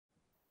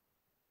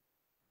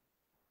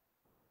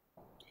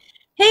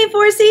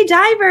4C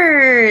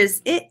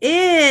divers. It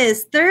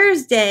is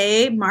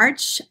Thursday,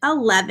 March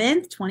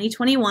 11th,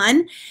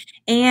 2021,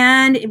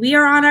 and we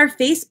are on our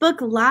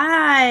Facebook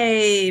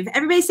Live.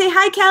 Everybody say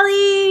hi,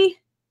 Kelly.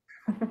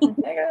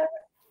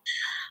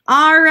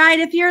 All right,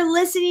 if you're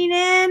listening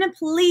in,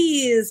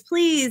 please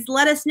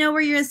let us know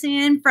where you're listening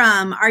in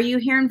from. Are you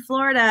here in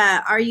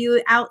Florida? Are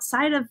you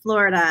outside of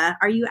Florida?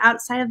 Are you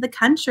outside of the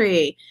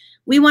country?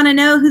 We want to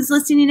know who's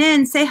listening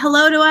in. Say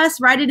hello to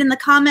us. Write it in the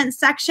comments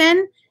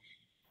section.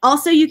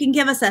 Also, you can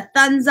give us a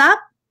thumbs up,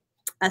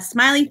 a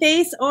smiley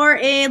face, or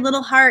a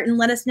little heart and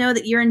let us know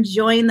that you're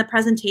enjoying the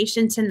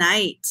presentation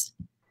tonight.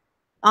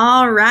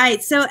 All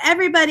right, so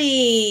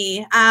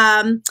everybody,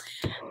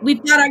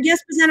 we've got our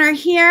guest presenter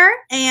here,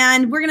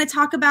 and we're going to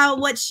talk about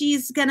what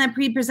she's going to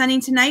be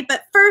presenting tonight.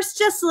 But first,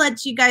 just to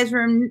let you guys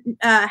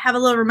have a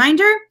little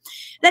reminder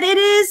that it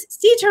is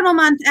Sea Turtle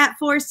Month at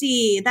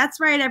 4C. That's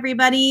right,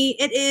 everybody.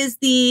 It is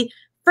the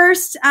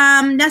first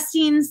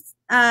nesting,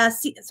 it's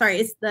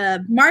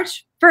the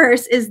March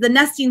 1st is the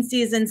nesting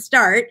season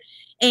start.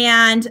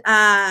 And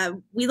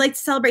we like to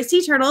celebrate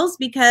sea turtles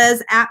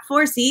because at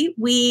 4C,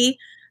 we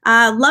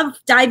love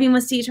diving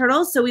with sea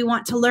turtles. So we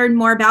want to learn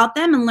more about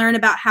them and learn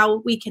about how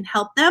we can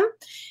help them.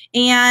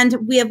 And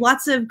we have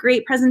lots of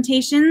great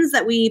presentations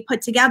that we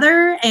put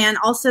together. And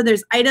also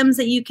there's items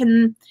that you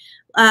can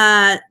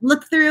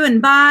look through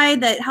and buy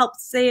that help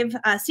save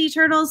sea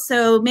turtles.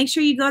 So make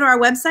sure you go to our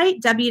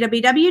website,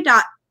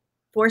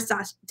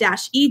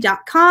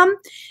 www.force-e.com,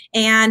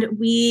 and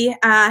we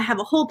have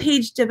a whole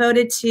page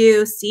devoted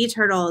to sea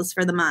turtles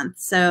for the month.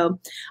 So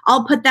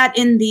I'll put that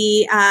in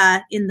the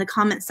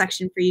comment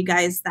section for you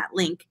guys, that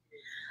link.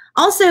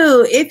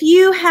 Also, if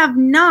you have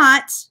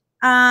not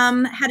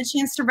had a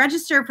chance to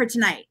register for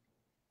tonight,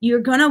 you're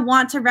going to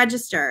want to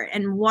register.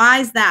 And why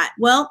is that?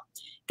 Well,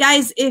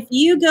 guys, if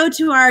you go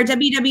to our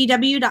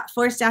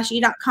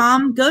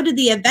www.force-e.com, go to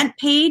the event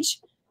page,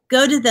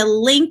 go to the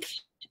link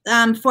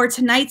for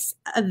tonight's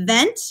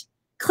event,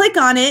 click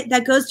on it.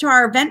 That goes to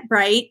our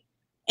Eventbrite.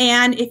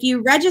 And if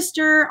you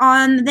register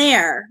on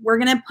there, we're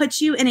going to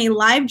put you in a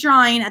live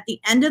drawing at the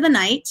end of the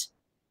night.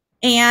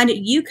 And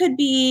you could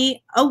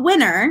be a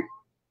winner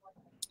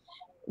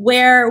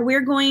where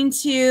we're going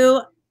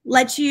to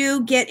let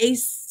you get a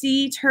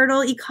sea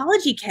turtle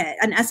ecology kit,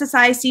 an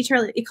SSI sea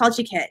turtle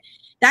ecology kit.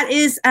 That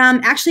is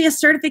actually a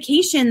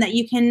certification that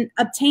you can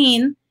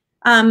obtain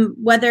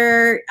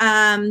whether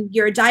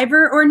you're a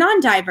diver or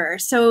non-diver.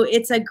 So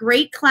it's a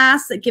great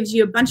class that gives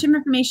you a bunch of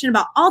information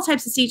about all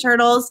types of sea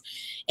turtles.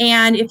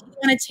 And if you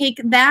want to take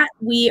that,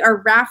 we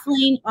are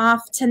raffling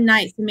off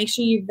tonight. So make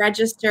sure you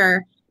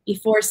register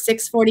before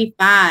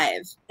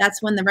 6:45.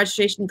 That's when the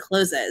registration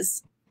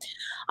closes.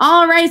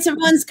 All right, so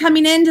everyone's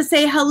coming in to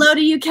say hello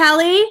to you,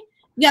 Kelly.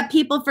 We got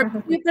people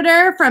from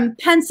Jupiter, from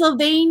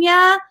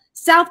Pennsylvania,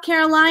 South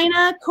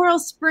Carolina, Coral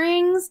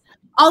Springs,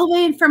 all the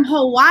way from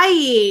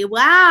Hawaii.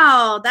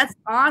 Wow, that's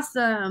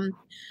awesome.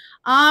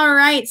 All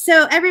right,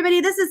 so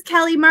everybody, this is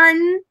Kelly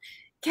Martin.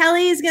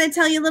 Kelly is going to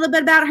tell you a little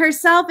bit about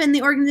herself and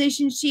the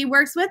organization she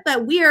works with,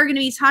 but we are going to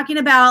be talking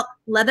about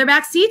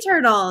leatherback sea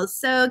turtles.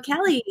 So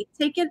Kelly,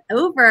 take it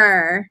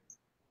over.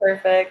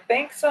 Perfect.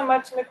 Thanks so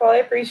much, Nicole. I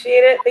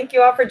appreciate it. Thank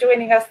you all for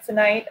joining us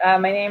tonight.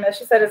 My name, as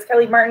she said, is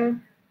Kelly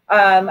Martin.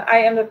 I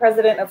am the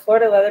president of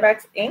Florida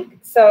Leatherback Inc.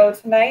 So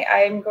tonight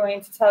I'm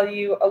going to tell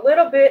you a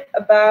little bit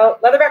about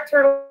leatherback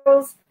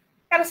turtles,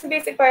 kind of some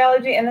basic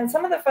biology, and then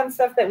some of the fun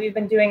stuff that we've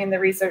been doing in the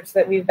research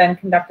that we've been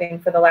conducting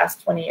for the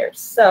last 20 years.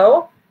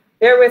 So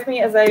bear with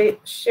me as I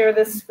share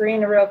this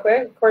screen real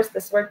quick. Of course,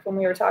 this worked when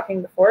we were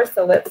talking before,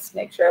 so let's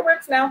make sure it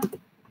works now.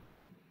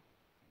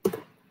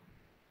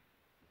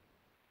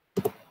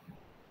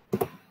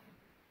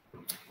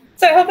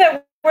 So I hope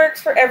that works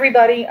for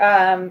everybody.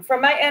 From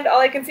my end, all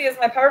I can see is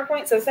my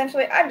PowerPoint. So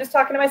essentially, I'm just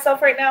talking to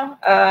myself right now.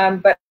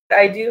 But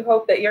I do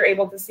hope that you're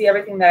able to see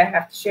everything that I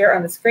have to share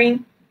on the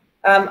screen.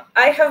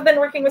 I have been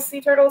working with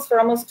sea turtles for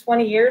almost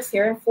 20 years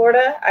here in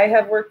Florida. I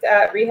have worked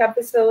at rehab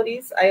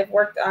facilities. I have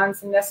worked on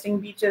some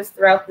nesting beaches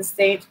throughout the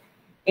state.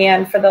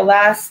 And for the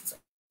last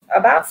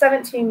about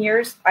 17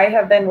 years, I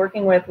have been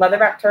working with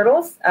leatherback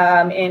turtles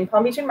in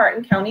Palm Beach and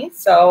Martin counties.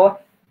 So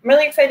I'm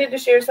really excited to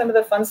share some of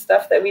the fun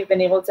stuff that we've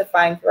been able to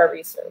find through our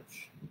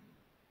research.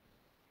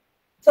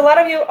 So a lot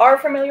of you are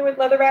familiar with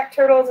leatherback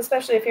turtles,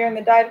 especially if you're in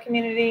the dive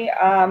community,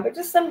 but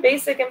just some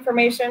basic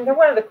information. They're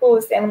one of the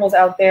coolest animals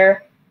out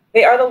there.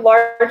 They are the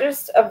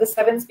largest of the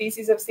 7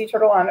 species of sea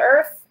turtle on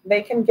Earth.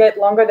 They can get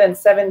longer than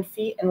 7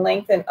 feet in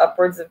length and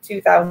upwards of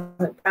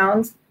 2,000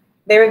 pounds.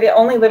 They're the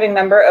only living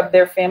member of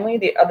their family.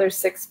 The other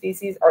 6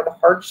 species are the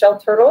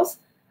hard-shelled turtles,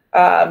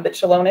 the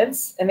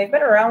chelonids, and they've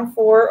been around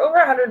for over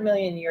 100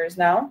 million years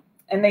now.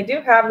 And they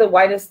do have the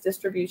widest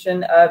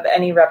distribution of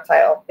any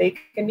reptile. They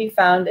can be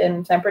found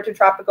in temperate to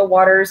tropical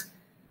waters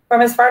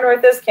from as far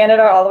north as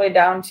Canada all the way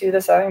down to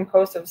the southern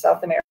coast of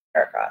South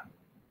America.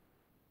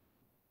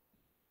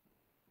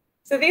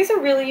 So these are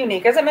really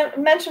unique. As I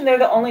mentioned, they're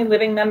the only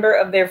living member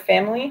of their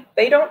family.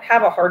 They don't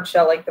have a hard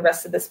shell like the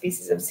rest of the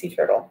species of sea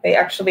turtle. They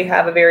actually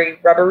have a very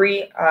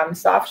rubbery,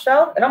 soft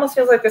shell. It almost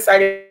feels like the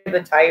side of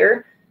a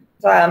tire.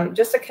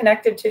 just a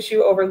connective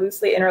tissue over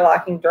loosely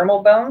interlocking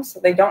dermal bones. So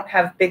they don't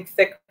have big,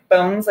 thick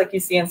bones like you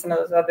see in some of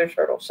those other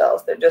turtle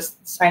shells. They're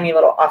just tiny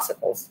little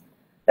ossicles.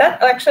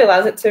 That actually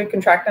allows it to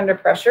contract under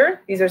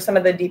pressure. These are some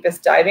of the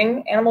deepest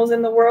diving animals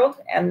in the world,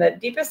 and the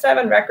deepest dive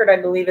on record, I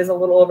believe, is a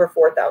little over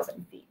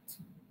 4,000 feet.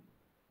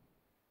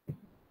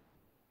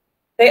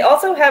 They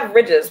also have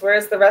ridges,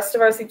 whereas the rest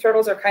of our sea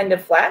turtles are kind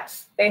of flat.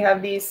 They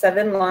have these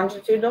 7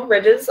 longitudinal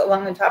ridges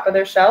along the top of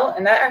their shell,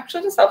 and that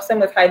actually just helps them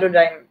with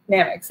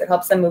hydrodynamics. It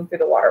helps them move through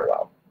the water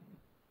well.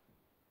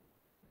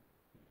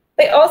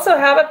 They also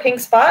have a pink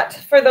spot.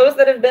 For those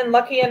that have been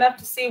lucky enough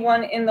to see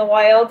one in the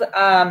wild,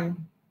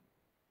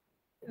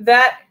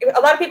 that a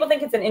lot of people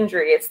think it's an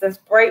injury. It's this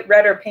bright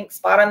red or pink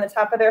spot on the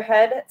top of their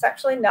head. It's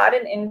actually not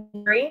an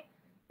injury.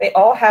 They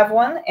all have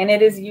one, and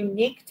it is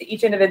unique to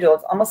each individual.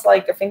 It's almost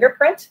like a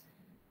fingerprint.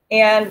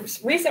 And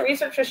recent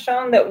research has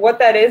shown that what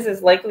that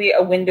is likely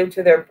a window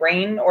to their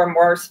brain, or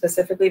more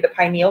specifically the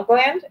pineal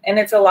gland, and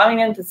it's allowing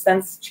them to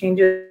sense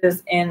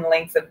changes in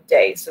length of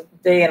day, so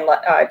day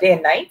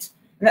and night,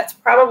 and that's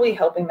probably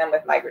helping them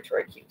with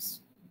migratory cues.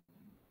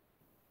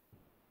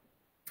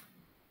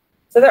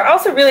 So they're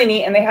also really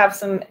neat, and they have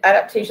some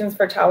adaptations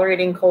for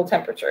tolerating cold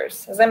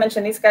temperatures. As I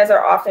mentioned, these guys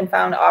are often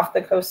found off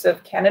the coast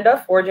of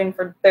Canada, foraging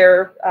for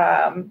their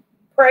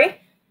prey.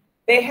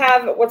 They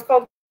have what's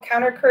called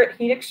countercurrent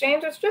heat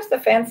exchange. It's just a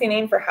fancy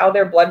name for how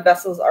their blood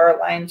vessels are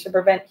aligned to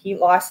prevent heat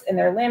loss in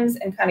their limbs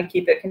and kind of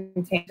keep it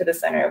contained to the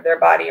center of their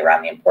body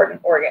around the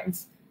important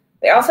organs.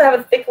 They also have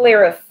a thick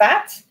layer of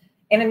fat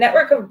and a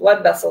network of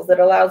blood vessels that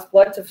allows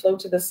blood to flow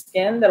to the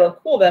skin that'll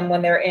cool them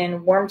when they're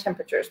in warm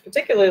temperatures,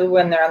 particularly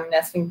when they're on the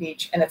nesting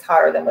beach and it's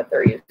hotter than what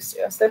they're used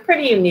to. So they're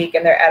pretty unique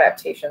in their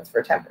adaptations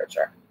for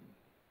temperature.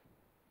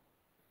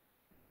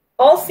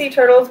 All sea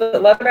turtles, but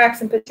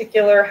leatherbacks in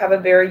particular, have a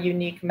very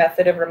unique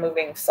method of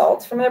removing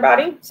salt from their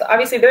body. So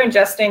obviously they're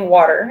ingesting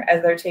water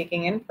as they're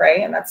taking in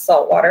prey, and that's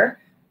salt water.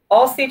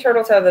 All sea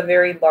turtles have a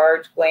very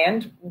large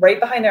gland right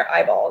behind their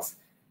eyeballs.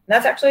 And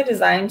that's actually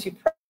designed to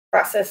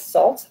process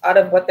salt out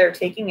of what they're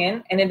taking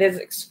in, and it is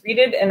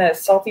excreted in a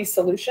salty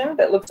solution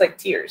that looks like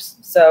tears.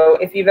 So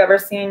if you've ever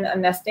seen a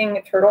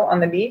nesting turtle on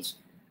the beach,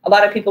 a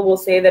lot of people will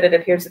say that it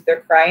appears that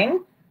they're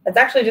crying. It's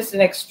actually just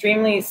an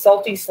extremely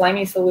salty,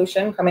 slimy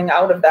solution coming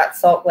out of that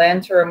salt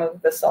gland to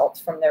remove the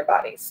salt from their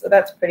bodies. So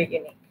that's pretty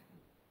unique.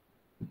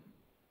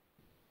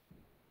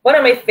 One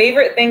of my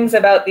favorite things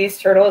about these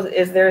turtles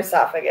is their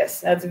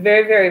esophagus. Now, it's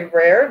very, very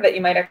rare that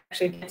you might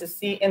actually get to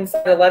see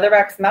inside a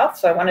leatherback's mouth,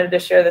 so I wanted to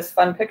share this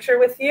fun picture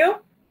with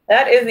you.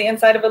 That is the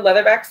inside of a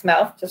leatherback's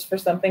mouth, just for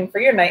something for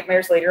your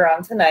nightmares later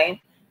on tonight.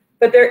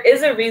 But there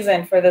is a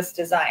reason for this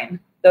design.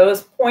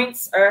 Those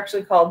points are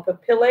actually called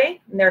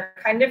papillae, and they're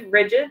kind of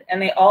rigid, and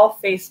they all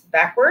face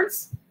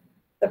backwards.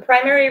 The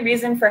primary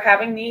reason for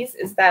having these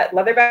is that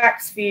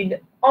leatherbacks feed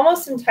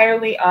almost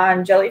entirely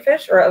on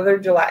jellyfish or other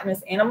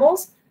gelatinous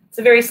animals. It's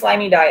a very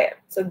slimy diet.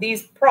 So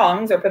these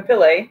prongs, or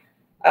papillae,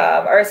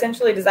 are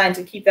essentially designed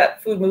to keep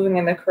that food moving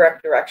in the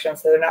correct direction,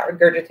 so they're not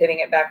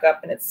regurgitating it back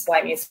up and it's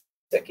slimy, so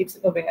it keeps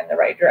it moving in the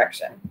right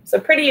direction. So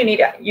pretty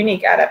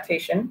unique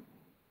adaptation.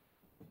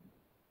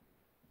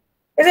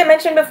 As I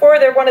mentioned before,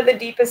 they're one of the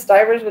deepest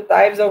divers with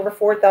dives over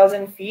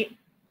 4,000 feet.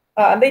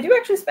 They do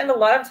actually spend a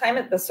lot of time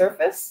at the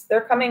surface. They're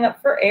coming up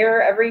for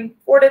air every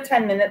 4 to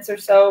 10 minutes or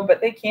so,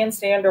 but they can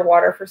stay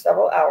underwater for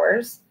several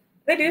hours.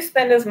 They do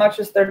spend as much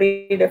as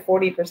 30 to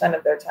 40%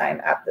 of their time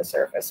at the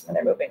surface when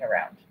they're moving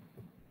around.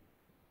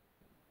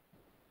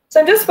 So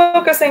I'm just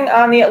focusing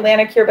on the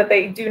Atlantic here, but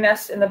they do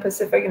nest in the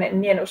Pacific and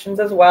Indian Oceans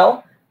as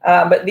well.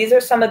 But these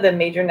are some of the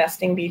major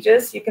nesting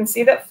beaches. You can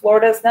see that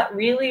Florida is not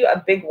really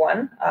a big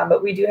one,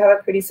 but we do have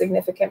a pretty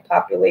significant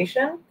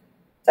population.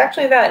 It's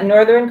actually that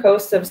northern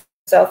coast of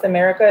South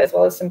America, as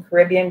well as some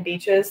Caribbean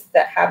beaches,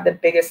 that have the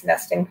biggest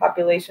nesting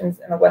populations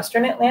in the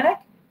Western Atlantic.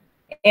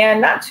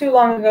 And not too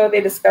long ago,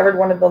 they discovered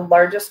one of the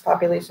largest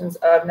populations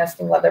of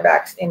nesting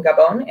leatherbacks in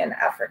Gabon in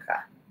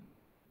Africa.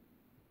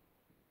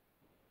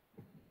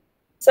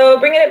 So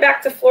bringing it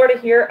back to Florida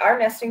here, our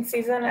nesting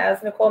season,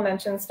 as Nicole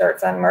mentioned,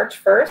 starts on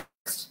March 1st.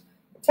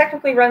 It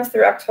technically runs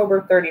through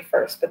October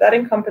 31st, but that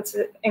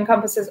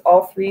encompasses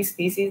all 3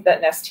 species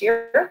that nest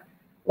here.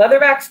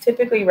 Leatherbacks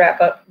typically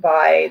wrap up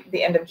by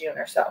the end of June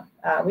or so.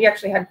 We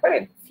actually had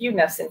quite a few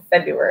nests in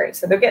February,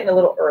 so they're getting a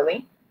little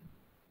early.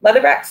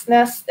 Leatherbacks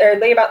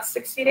lay about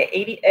 60 to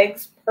 80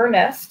 eggs per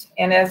nest,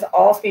 and as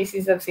all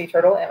species of sea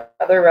turtle and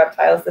other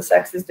reptiles, the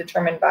sex is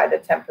determined by the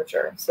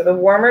temperature. So the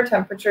warmer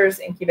temperatures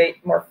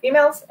incubate more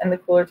females, and the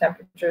cooler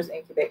temperatures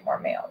incubate more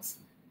males.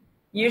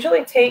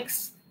 Usually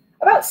takes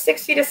about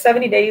 60 to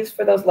 70 days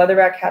for those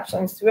leatherback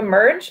hatchlings to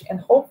emerge,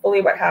 and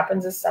hopefully what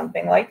happens is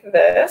something like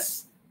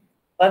this.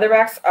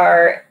 Leatherbacks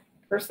are,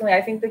 personally,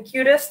 I think, the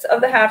cutest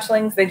of the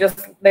hatchlings.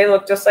 They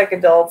look just like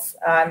adults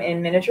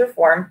in miniature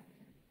form.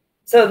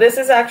 So this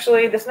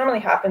normally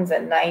happens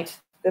at night.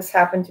 This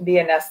happened to be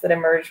a nest that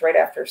emerged right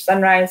after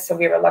sunrise, so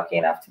we were lucky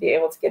enough to be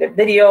able to get a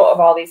video of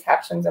all these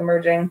hatchlings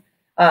emerging.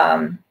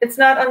 It's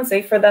not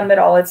unsafe for them at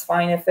all. It's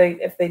fine if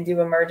they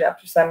do emerge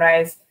after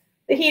sunrise.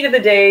 The heat of the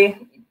day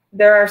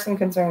there are some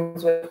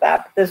concerns with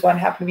that. This one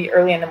happened to be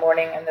early in the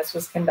morning, and this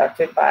was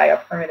conducted by a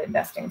permitted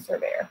nesting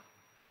surveyor.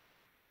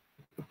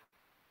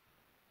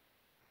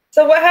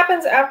 So what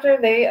happens after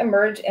they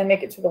emerge and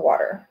make it to the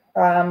water?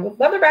 With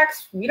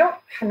leatherbacks, we don't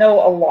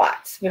know a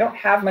lot. We don't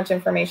have much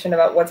information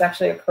about what's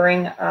actually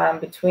occurring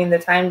between the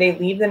time they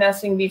leave the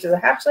nesting beach as a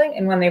hatchling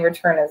and when they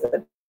return as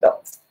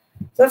adults.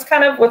 So that's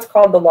kind of what's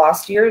called the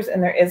lost years,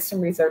 and there is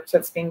some research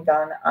that's being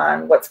done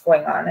on what's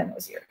going on in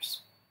those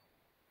years.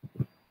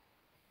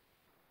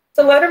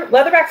 So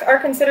leatherbacks are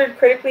considered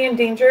critically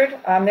endangered.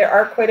 There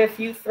are quite a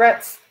few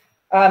threats.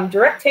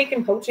 Direct take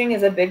and poaching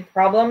is a big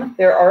problem.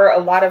 There are a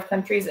lot of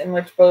countries in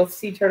which both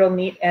sea turtle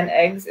meat and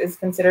eggs is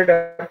considered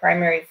a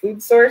primary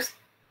food source.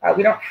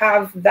 We don't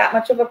have that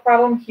much of a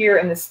problem here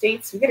in the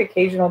States. We get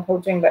occasional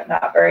poaching, but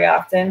not very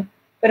often.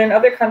 But in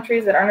other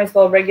countries that aren't as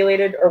well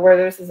regulated or where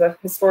this is a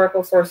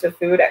historical source of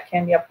food, that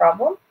can be a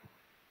problem.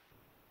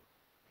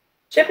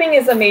 Shipping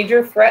is a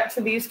major threat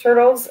to these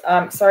turtles.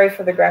 Sorry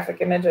for the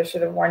graphic image, I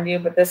should have warned you,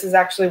 but this is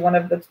actually one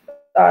of the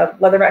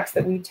leatherbacks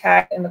that we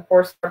tagged in the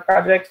course of our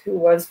project who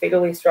was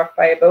fatally struck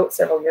by a boat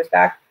several years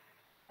back.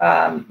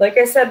 Like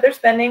I said, they're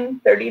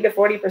spending 30 to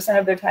 40%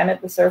 of their time at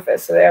the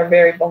surface, so they are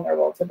very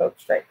vulnerable to boat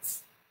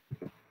strikes.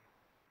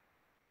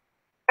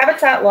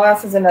 Habitat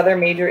loss is another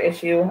major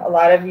issue. A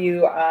lot of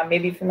you may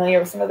be familiar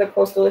with some of the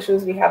coastal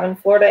issues we have in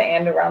Florida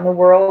and around the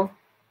world.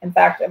 In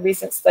fact, a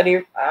recent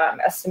study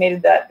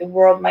estimated that the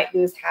world might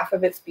lose half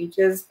of its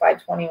beaches by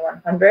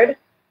 2100.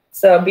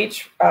 So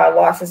beach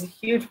loss is a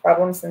huge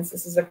problem since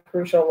this is a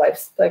crucial life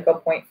cycle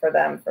point for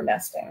them for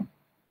nesting.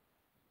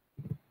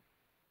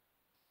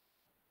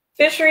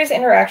 Fisheries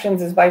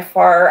interactions is by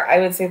far, I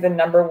would say, the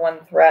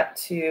 #1 threat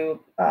to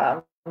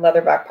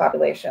leatherback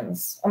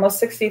populations. Almost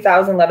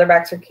 60,000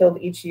 leatherbacks are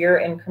killed each year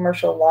in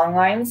commercial long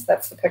lines.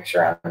 That's the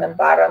picture on the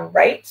bottom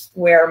right,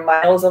 where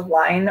miles of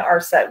line are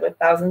set with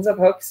thousands of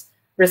hooks,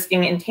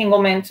 risking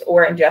entanglement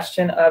or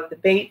ingestion of the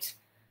bait.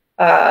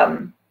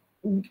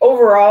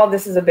 Overall,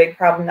 this is a big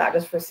problem, not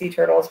just for sea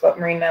turtles, but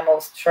marine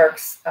mammals,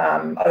 sharks,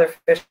 other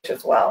fish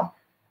as well.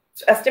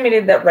 It's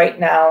estimated that right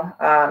now,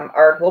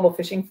 our global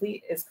fishing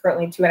fleet is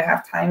currently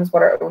 2.5 times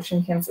what our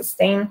ocean can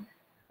sustain.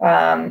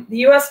 The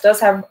US does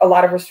have a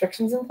lot of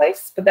restrictions in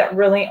place, but that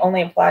really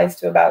only applies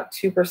to about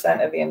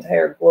 2% of the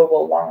entire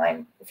global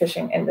longline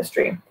fishing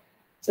industry.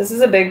 So this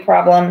is a big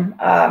problem.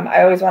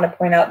 I always want to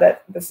point out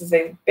that this is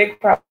a big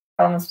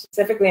problem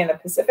specifically in the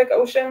Pacific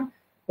Ocean,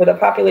 where the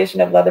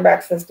population of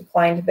leatherbacks has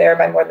declined there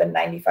by more than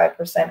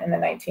 95% in the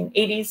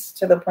 1980s,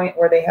 to the point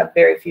where they have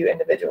very few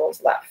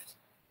individuals left.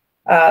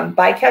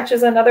 Bycatch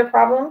is another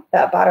problem.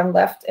 That bottom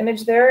left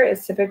image there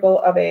is typical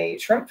of a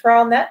shrimp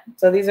trawl net.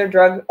 So these are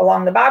dragged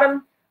along the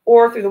bottom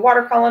or through the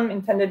water column,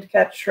 intended to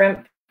catch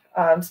shrimp,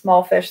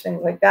 small fish,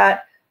 things like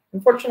that.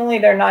 Unfortunately,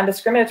 they're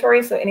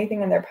non-discriminatory, so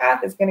anything in their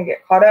path is going to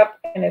get caught up.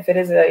 And if it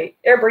is an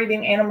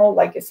air-breathing animal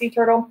like a sea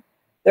turtle,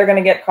 they're going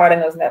to get caught in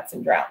those nets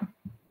and drown.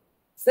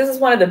 So this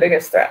is one of the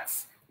biggest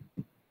threats.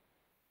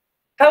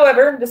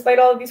 However, despite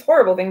all of these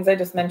horrible things I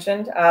just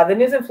mentioned, the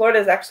news in Florida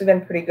has actually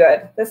been pretty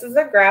good. This is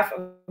a graph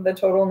of the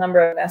total number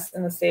of nests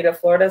in the state of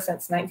Florida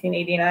since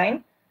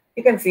 1989.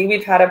 You can see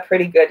we've had a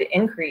pretty good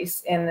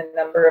increase in the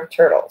number of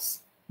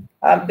turtles.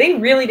 They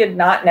really did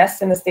not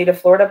nest in the state of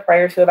Florida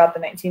prior to about the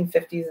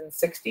 1950s and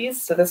 60s,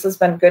 so this has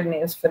been good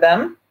news for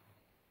them.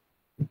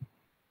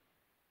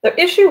 The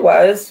issue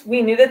was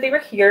we knew that they were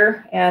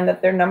here and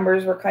that their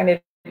numbers were kind of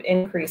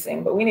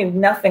increasing, but we knew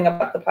nothing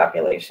about the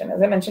population.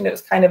 As I mentioned, it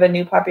was kind of a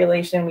new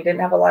population. We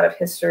didn't have a lot of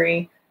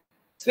history.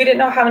 So we didn't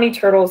know how many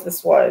turtles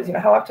this was. You know,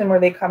 how often were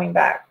they coming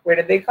back? Where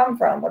did they come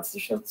from? What's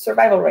the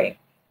survival rate?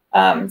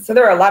 So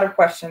there are a lot of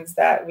questions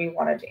that we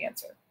wanted to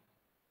answer.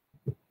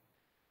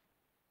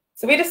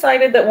 So we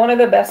decided that one of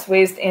the best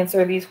ways to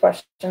answer these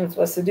questions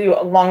was to do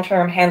a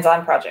long-term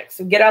hands-on project.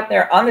 So get out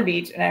there on the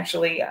beach and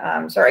actually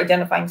start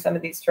identifying some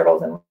of these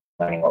turtles and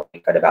learning what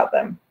we could about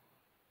them.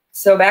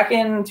 So back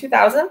in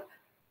 2000,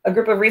 a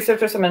group of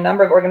researchers from a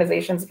number of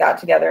organizations got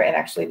together and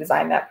actually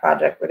designed that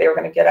project where they were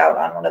going to get out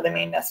on one of the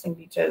main nesting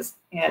beaches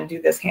and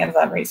do this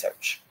hands-on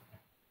research.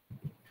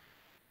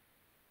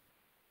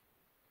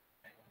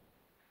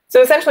 So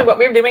essentially what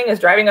we were doing is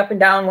driving up and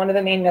down one of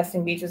the main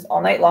nesting beaches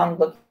all night long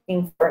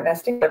looking for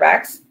nesting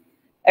leatherbacks.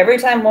 Every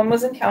time one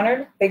was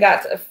encountered, they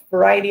got a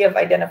variety of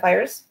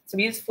identifiers. So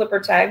we used flipper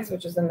tags,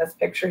 which is in this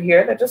picture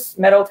here. They're just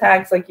metal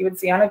tags like you would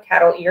see on a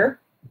cattle ear.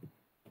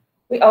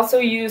 We also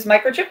use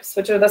microchips,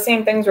 which are the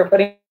same things we're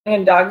putting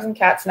in dogs and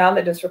cats now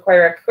that just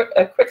require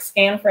a quick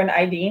scan for an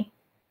ID. And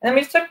then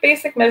we just took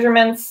basic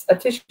measurements, a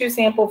tissue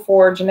sample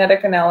for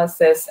genetic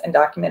analysis, and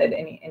documented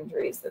any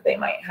injuries that they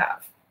might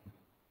have.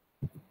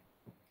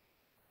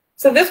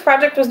 So this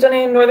project was done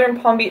in northern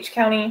Palm Beach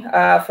County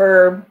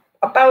for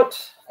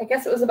about, I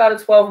guess it was about a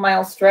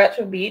 12-mile stretch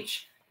of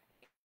beach.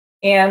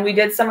 And we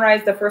did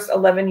summarize the first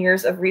 11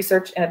 years of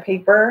research in a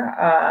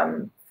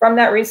paper. From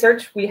that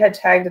research, we had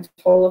tagged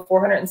a total of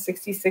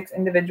 466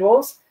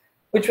 individuals.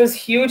 which was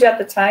huge at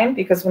the time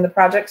because when the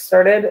project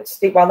started,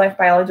 state wildlife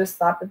biologists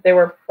thought that there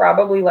were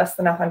probably less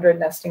than 100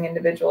 nesting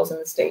individuals in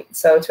the state.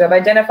 So to have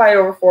identified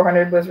over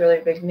 400 was really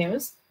big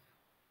news.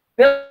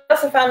 We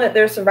also found that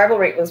their survival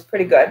rate was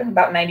pretty good,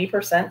 about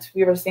 90%.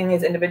 We were seeing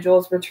these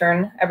individuals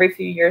return every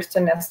few years to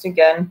nest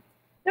again.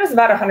 There was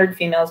about 100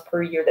 females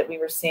per year that we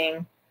were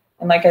seeing.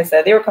 And like I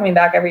said, they were coming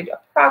back every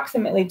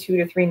approximately 2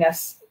 to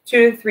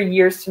 3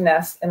 years to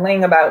nest and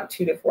laying about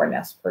 2 to 4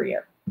 nests per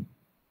year.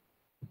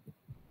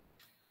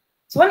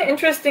 So one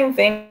interesting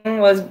thing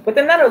was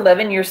within that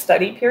 11-year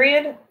study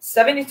period,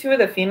 72 of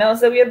the females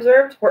that we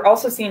observed were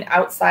also seen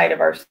outside of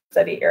our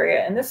study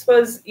area. And this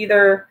was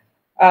either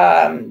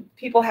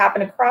people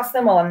happened across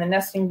them while on the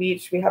nesting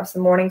beach. We have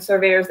some morning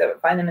surveyors that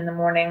would find them in the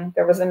morning.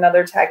 There was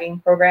another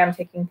tagging program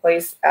taking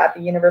place at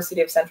the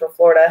University of Central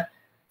Florida.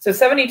 So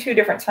 72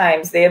 different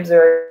times they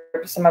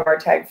observed some of our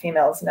tagged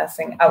females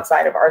nesting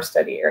outside of our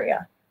study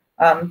area.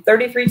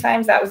 33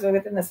 times that was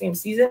within the same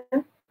season.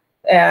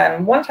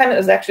 And one time it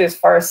was actually as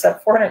far as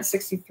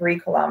 463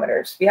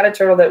 kilometers. We had a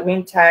turtle that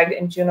we tagged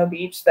in Juno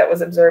Beach that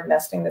was observed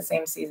nesting the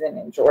same season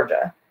in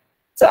Georgia.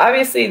 So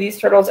obviously these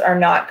turtles are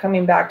not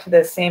coming back to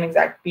the same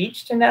exact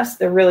beach to nest.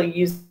 They're really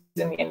using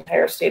the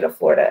entire state of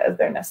Florida as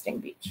their nesting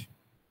beach.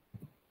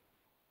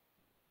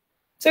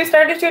 So we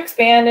started to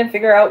expand and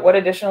figure out what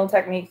additional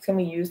techniques can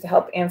we use to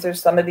help answer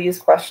some of these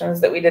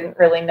questions that we didn't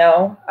really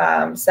know.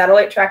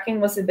 Satellite tracking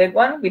was a big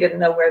one. We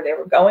didn't know where they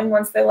were going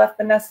once they left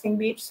the nesting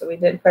beach, so we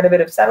did quite a bit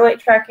of satellite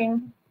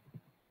tracking.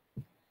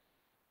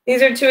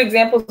 These are two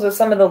examples of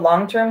some of the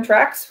long-term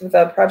tracks with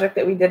a project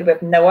that we did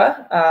with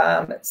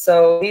NOAA.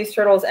 So these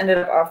turtles ended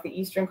up off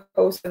the eastern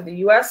coast of the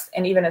US,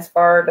 and even as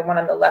far, the one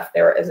on the left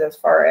there is as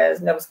far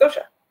as Nova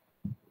Scotia.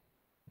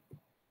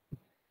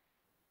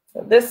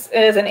 So this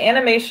is an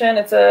animation.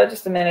 It's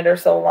just a minute or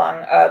so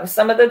long of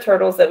some of the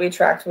turtles that we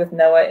tracked with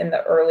NOAA in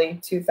the early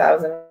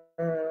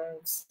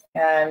 2000s.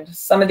 And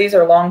some of these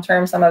are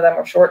long-term, some of them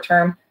are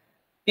short-term.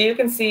 You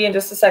can see in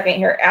just a second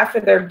here, after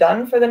they're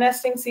done for the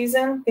nesting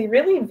season, they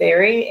really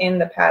vary in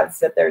the paths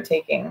that they're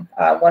taking.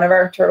 One of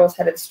our turtles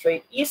headed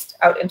straight east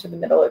out into the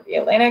middle of the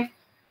Atlantic.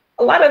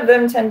 A lot of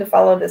them tend to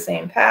follow the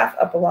same path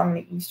up along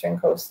the eastern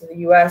coast of the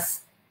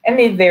US, and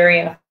they vary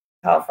in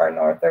how far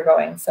north they're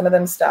going. Some of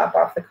them stop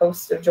off the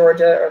coast of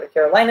Georgia or the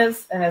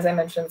Carolinas, and as I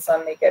mentioned,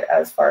 some make it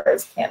as far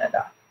as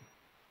Canada.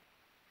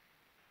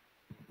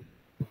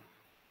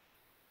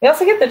 We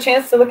also get the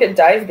chance to look at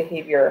dive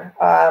behavior.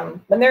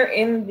 When they're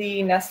in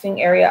the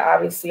nesting area,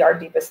 obviously our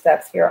deepest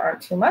depths here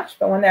aren't too much,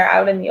 but when they're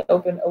out in the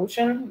open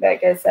ocean,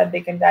 like I said,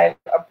 they can dive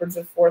upwards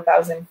of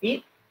 4,000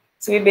 feet.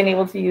 So we've been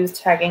able to use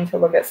tagging to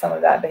look at some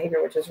of that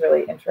behavior, which is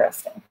really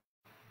interesting.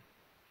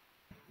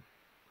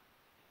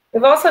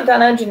 We've also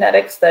done a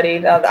genetic study.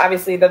 Now,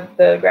 obviously,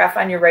 the graph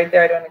on your right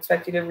there, I don't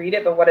expect you to read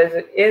it, but what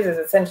it is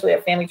essentially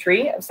a family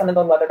tree of some of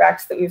the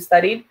leatherbacks that we've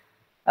studied.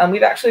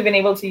 We've actually been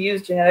able to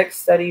use genetic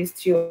studies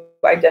to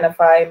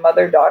identify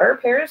mother-daughter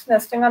pairs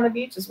nesting on the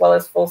beach, as well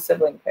as full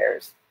sibling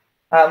pairs.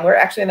 We're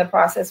actually in the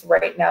process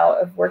right now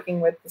of working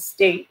with the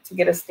state to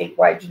get a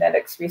statewide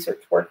genetics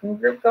research working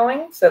group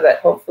going so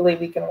that hopefully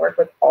we can work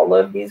with all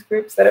of these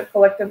groups that have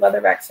collected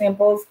leatherback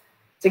samples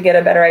to get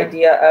a better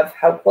idea of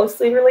how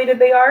closely related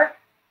they are.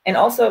 And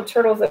also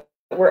turtles that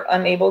were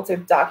unable to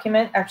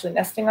document actually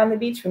nesting on the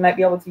beach, we might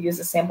be able to use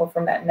a sample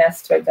from that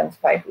nest to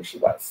identify who she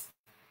was.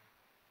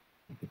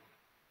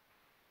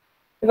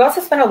 We've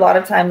also spent a lot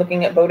of time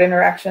looking at boat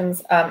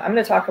interactions. I'm going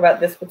to talk about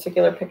this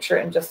particular picture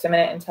in just a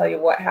minute and tell you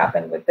what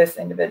happened with this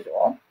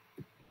individual.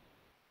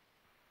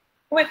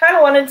 We kind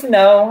of wanted to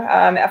know,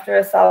 after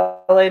a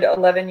solid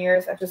 11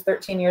 years, after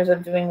 13 years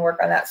of doing work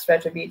on that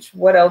stretch of beach,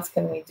 what else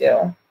can we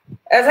do?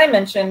 As I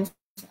mentioned,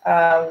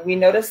 we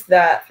noticed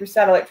that through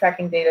satellite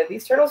tracking data,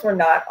 these turtles were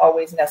not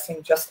always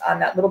nesting just on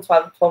that little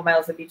 12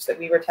 miles of beach that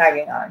we were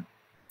tagging on.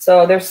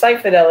 So their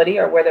site fidelity,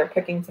 or where they're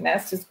picking to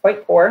nest, is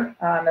quite poor.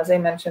 As I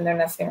mentioned, they're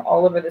nesting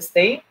all over the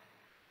state.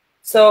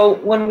 So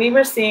when we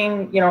were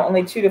seeing,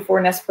 only 2 to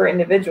 4 nests per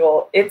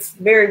individual, it's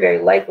very, very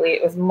likely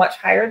it was much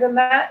higher than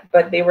that,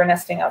 but they were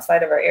nesting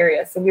outside of our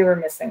area, so we were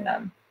missing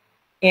them.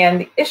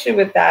 And the issue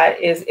with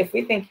that is if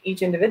we think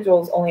each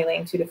individual is only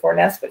laying 2 to 4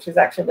 nests, which is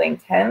actually laying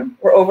 10,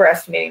 we're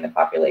overestimating the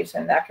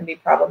population. That can be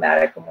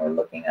problematic when we're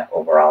looking at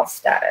overall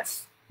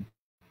status.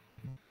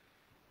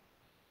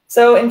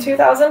 So in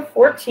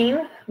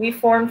 2014, we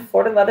formed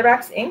Florida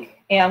Leatherbacks Inc.,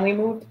 and we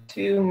moved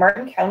to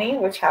Martin County,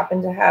 which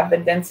happened to have the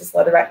densest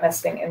leatherback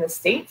nesting in the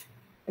state.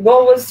 The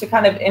goal was to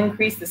kind of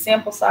increase the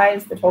sample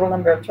size, the total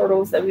number of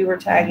turtles that we were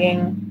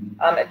tagging,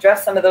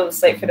 address some of those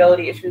site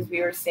fidelity issues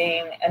we were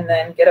seeing, and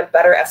then get a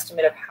better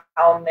estimate of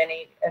how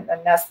many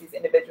nests these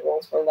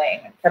individuals were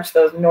laying and catch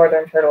those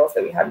northern turtles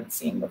that we hadn't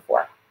seen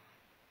before.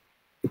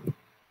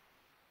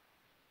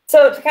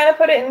 So to kind of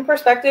put it in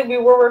perspective, we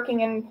were working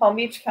in Palm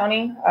Beach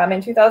County.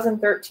 In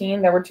 2013,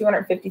 there were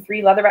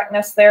 253 leatherback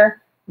nests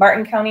there.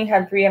 Martin County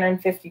had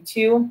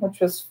 352,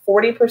 which was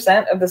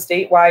 40% of the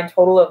statewide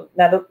total of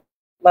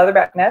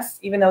leatherback nests,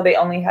 even though they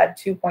only had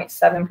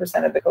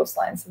 2.7% of the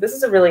coastline. So this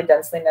is a really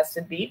densely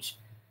nested beach.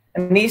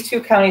 And these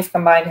two counties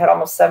combined had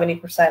almost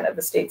 70% of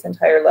the state's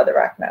entire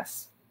leatherback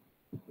nests.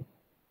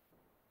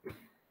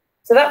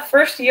 So that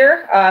first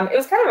year, it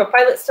was kind of a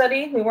pilot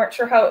study. We weren't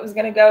sure how it was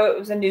going to go. It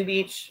was a new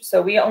beach,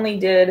 so we only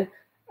did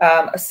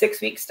a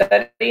 6-week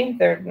study.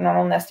 Their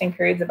normal nesting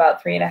period's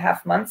about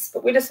 3.5 months,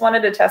 but we just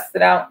wanted to test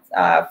it out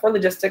for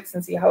logistics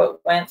and see how it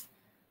went.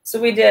 So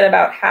we did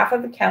about half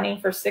of the county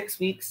for 6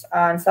 weeks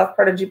on south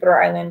part of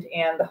Jupiter Island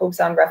and the Hobe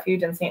Sound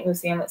Refuge in St.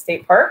 Lucie Inlet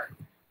State Park,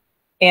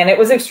 and it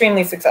was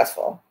extremely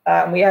successful.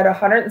 We had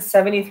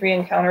 173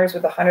 encounters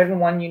with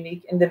 101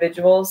 unique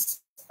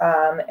individuals.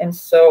 And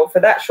so for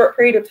that short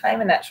period of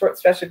time and that short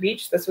stretch of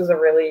beach, this was a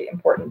really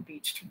important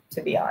beach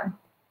to be on.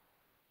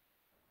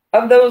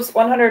 Of those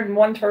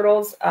 101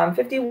 turtles,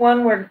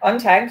 51 were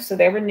untagged, so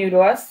they were new to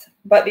us.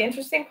 But the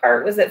interesting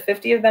part was that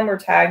 50 of them were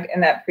tagged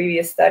in that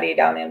previous study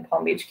down in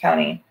Palm Beach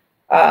County.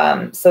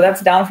 So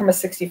that's down from a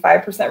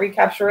 65%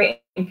 recapture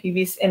rate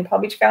in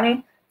Palm Beach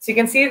County. So you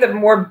can see the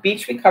more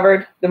beach we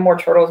covered, the more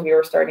turtles we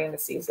were starting to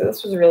see. So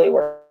this was really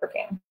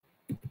working.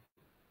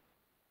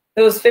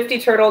 Those 50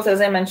 turtles,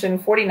 as I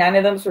mentioned, 49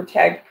 of those were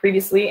tagged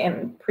previously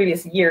in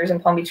previous years in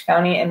Palm Beach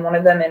County, and one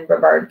of them in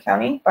Brevard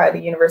County by the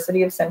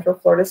University of Central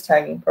Florida's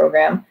tagging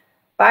program.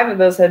 5 of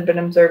those had been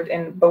observed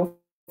in both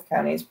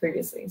counties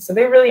previously. So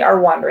they really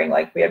are wandering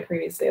like we had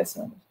previously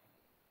assumed.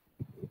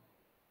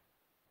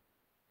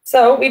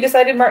 So we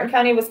decided Martin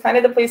County was kind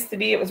of the place to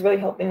be. It was really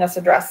helping us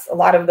address a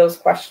lot of those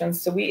questions.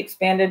 So we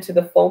expanded to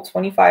the full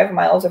 25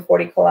 miles or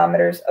 40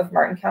 kilometers of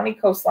Martin County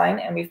coastline,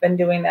 and we've been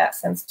doing that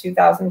since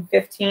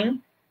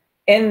 2015.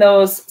 In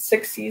those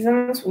 6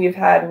 seasons, we've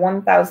had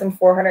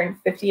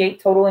 1,458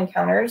 total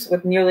encounters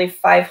with nearly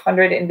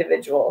 500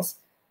 individuals.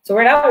 So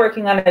we're now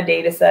working on a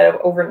data set of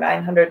over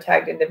 900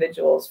 tagged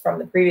individuals from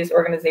the previous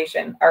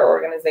organization, our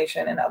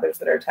organization, and others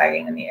that are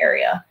tagging in the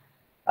area.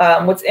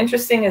 What's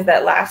interesting is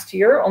that last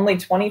year, only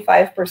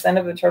 25%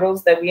 of the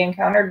turtles that we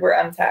encountered were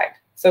untagged.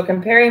 So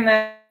comparing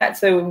that,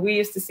 so we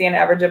used to see an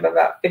average of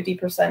about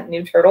 50%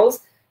 new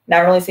turtles.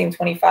 Now we're only seeing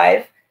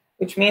 25.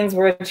 Which means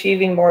we're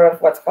achieving more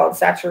of what's called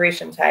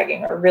saturation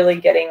tagging, or really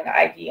getting an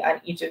ID on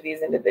each of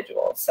these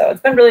individuals. So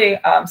it's been really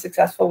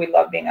successful. We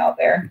love being out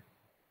there.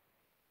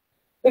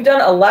 We've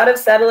done a lot of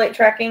satellite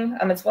tracking.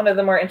 It's one of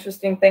the more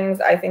interesting things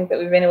I think that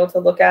we've been able to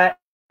look at.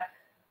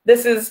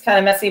 This is kind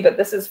of messy, but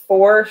this is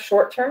 4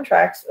 short-term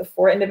tracks of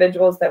 4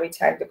 individuals that we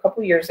tagged a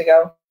couple years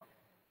ago.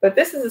 But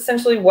this is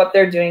essentially what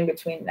they're doing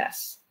between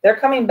nests. They're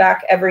coming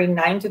back every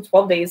 9 to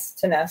 12 days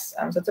to nest.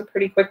 So it's a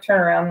pretty quick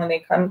turnaround when they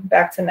come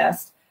back to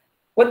nest.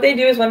 What they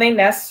do is when they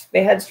nest,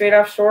 they head straight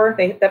offshore,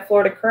 they hit that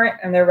Florida current,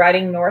 and they're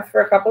riding north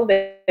for a couple of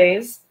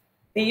days.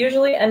 They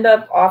usually end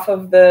up off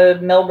of the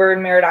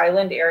Melbourne, Merritt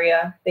Island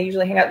area. They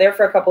usually hang out there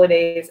for a couple of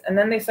days, and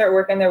then they start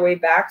working their way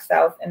back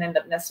south and end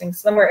up nesting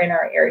somewhere in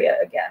our area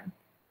again.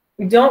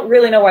 We don't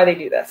really know why they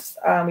do this.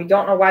 We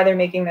don't know why they're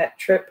making that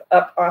trip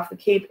up off the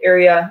Cape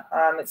area.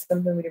 It's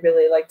something we'd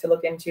really like to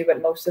look into,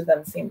 but most of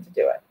them seem to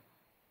do it.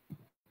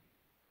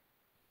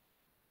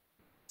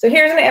 So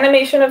here's an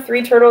animation of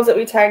 3 turtles that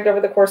we tagged over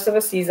the course of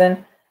a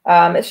season.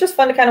 It's just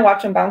fun to kind of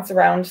watch them bounce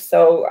around.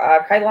 So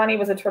Kailani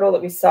was a turtle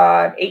that we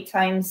saw 8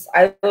 times.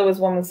 Isla was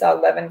one we saw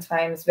 11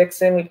 times.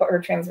 Vixen, we put her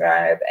transmitter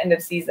on at the end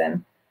of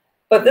season.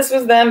 But this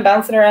was them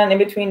bouncing around in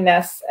between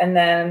nests, and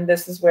then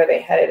this is where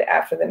they headed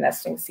after the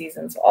nesting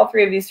season. So all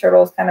 3 of these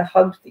turtles kind of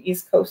hugged the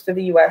east coast of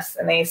the U.S.,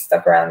 and they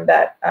stuck around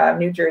that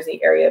New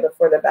Jersey area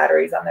before the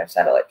batteries on their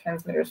satellite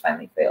transmitters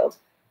finally failed.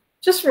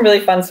 Just some really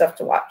fun stuff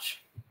to watch.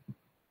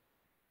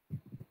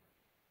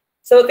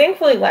 So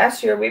thankfully,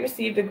 last year, we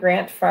received a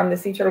grant from the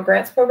Sea Turtle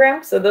Grants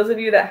Program. So those of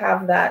you that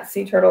have that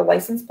Sea Turtle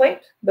license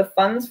plate, the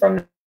funds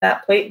from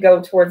that plate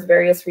go towards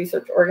various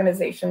research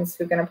organizations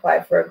who can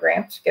apply for a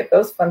grant to get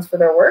those funds for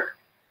their work.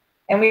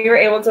 And we were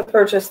able to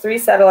purchase 3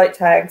 satellite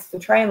tags to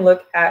try and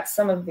look at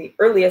some of the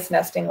earliest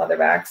nesting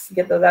leatherbacks,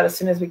 get those out as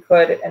soon as we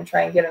could, and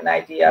try and get an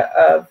idea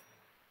of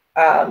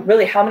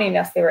really how many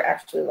nests they were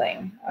actually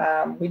laying.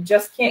 We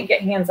just can't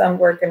get hands-on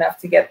work enough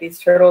to get these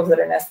turtles that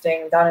are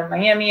nesting down in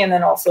Miami and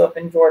then also up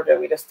in Georgia.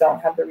 We just don't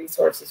have the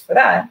resources for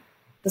that.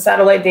 The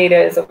satellite data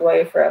is a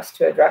way for us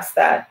to address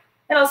that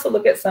and also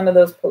look at some of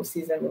those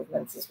postseason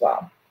movements as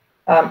well.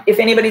 If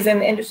anybody's in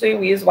the industry,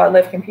 we use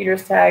Wildlife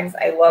Computers tags.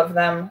 I love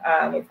them.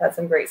 We've had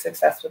some great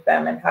success with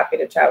them, and happy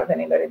to chat with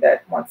anybody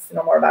that wants to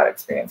know more about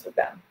experience with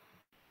them.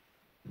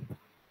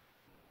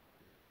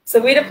 So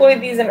we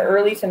deployed these in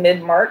early to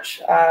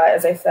mid-March,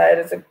 as I said,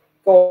 as a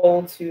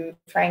goal to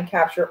try and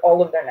capture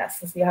all of their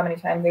nests and see how many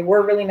times they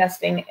were really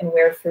nesting and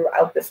where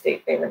throughout the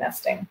state they were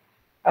nesting.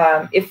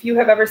 If you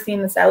have ever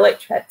seen the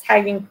satellite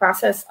tagging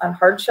process on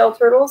hard-shell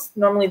turtles,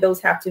 normally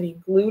those have to be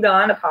glued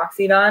on,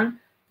 epoxied on.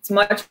 It's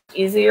much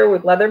easier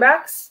with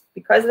leatherbacks.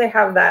 Because they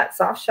have that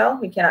soft shell,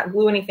 we cannot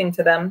glue anything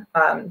to them.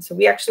 So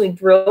we actually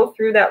drill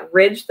through that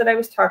ridge that I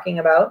was talking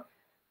about.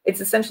 It's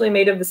essentially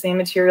made of the same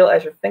material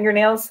as your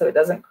fingernails, so it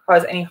doesn't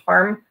cause any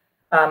harm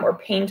or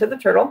pain to the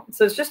turtle.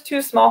 So it's just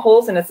 2 small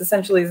holes, and it's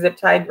essentially zip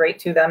tied right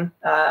to them.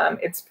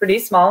 It's pretty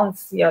small.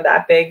 It's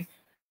that big.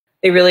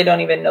 They really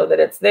don't even know that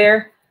it's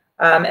there.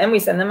 And we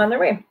send them on their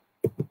way.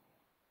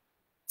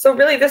 So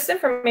really, this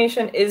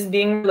information is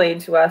being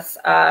relayed to us.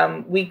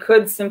 We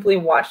could simply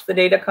watch the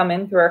data come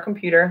in through our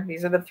computer.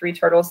 These are the 3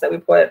 turtles that we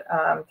put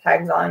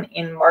tags on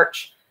in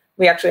March.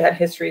 We actually had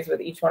histories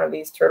with each one of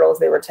these turtles.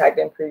 They were tagged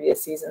in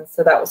previous seasons,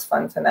 so that was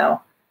fun to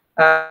know.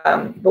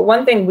 But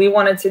one thing we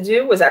wanted to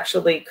do was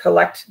actually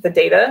collect the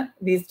data.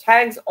 These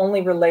tags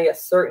only relay a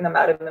certain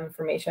amount of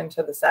information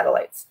to the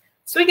satellites,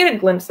 so we get a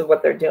glimpse of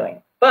what they're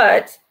doing.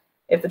 But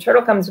if the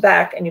turtle comes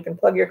back and you can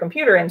plug your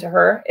computer into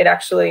her, it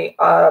actually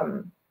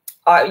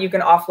you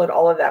can offload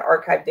all of that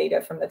archive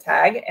data from the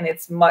tag, and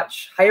it's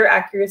much higher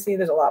accuracy.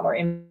 There's a lot more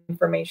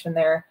information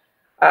there.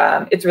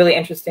 It's really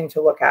interesting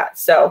to look at.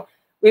 So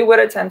we would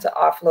attempt to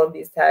offload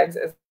these tags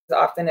as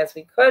often as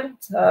we could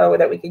so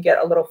that we could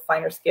get a little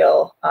finer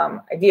scale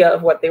idea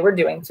of what they were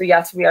doing. So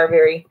yes, we are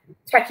very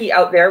techie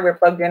out there. We're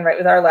plugged in right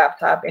with our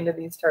laptop into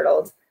these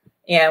turtles.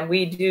 And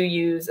we do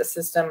use a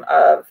system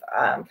of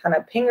kind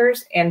of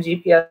pingers and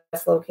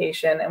GPS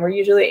location, and we're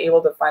usually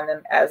able to find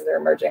them as they're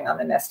emerging on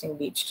the nesting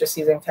beach just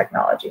using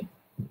technology.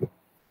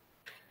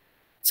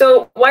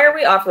 So why are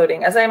we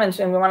offloading? As I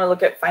mentioned, we want to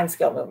look at fine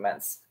scale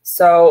movements.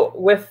 So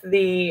with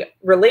the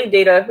relay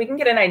data, we can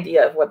get an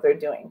idea of what they're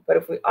doing. But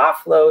if we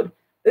offload,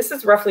 this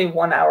is roughly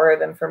 1 hour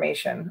of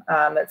information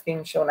that's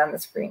being shown on the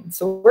screen.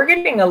 So we're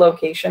getting a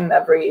location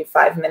every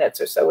 5 minutes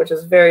or so, which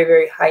is very,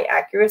 very high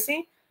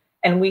accuracy.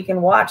 And we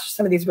can watch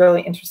some of these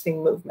really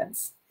interesting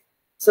movements.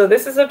 So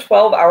this is a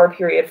 12-hour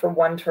period for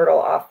one turtle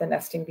off the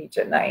nesting beach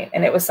at night.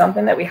 And it was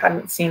something that we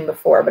hadn't seen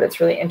before, but it's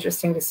really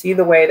interesting to see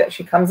the way that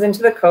she comes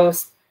into the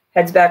coast,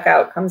 heads back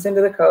out, comes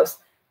into the coast,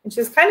 and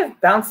she's kind of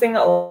bouncing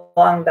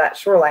along that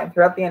shoreline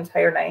throughout the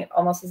entire night,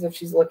 almost as if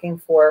she's looking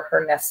for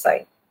her nest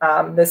site.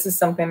 This is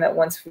something that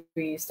once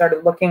we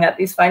started looking at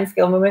these fine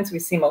scale movements, we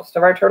see most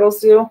of our turtles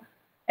do.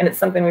 And it's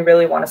something we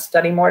really want to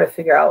study more to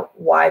figure out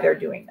why they're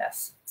doing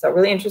this. So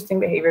really interesting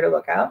behavior to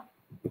look at.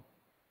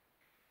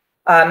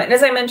 And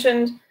as I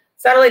mentioned,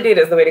 satellite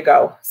data is the way to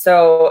go.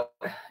 So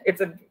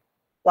it's a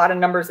lot of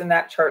numbers in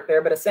that chart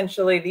there, but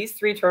essentially these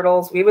 3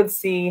 turtles, we would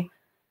see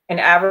an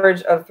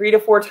average of 3 to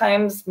 4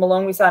 times.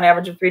 Malone, we saw an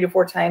average of 3 to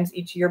 4 times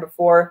each year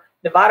before.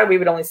 Nevada, we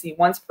would only see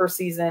once per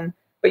season.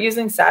 But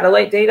using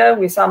satellite data,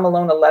 we saw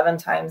Malone 11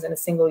 times in a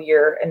single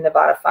year and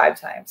Nevada 5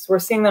 times. So we're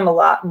seeing them a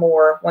lot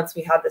more once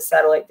we have the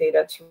satellite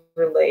data to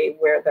relay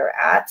where they're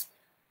at.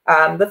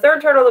 The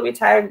 3rd turtle that we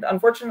tagged,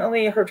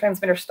 unfortunately, her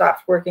transmitter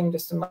stopped working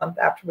just a month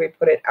after we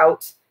put it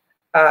out.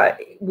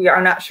 We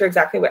are not sure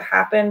exactly what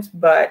happened,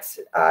 but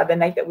the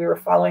night that we were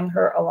following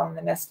her along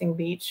the nesting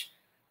beach,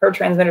 her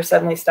transmitter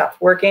suddenly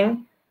stopped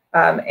working.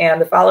 And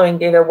the following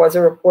day, there was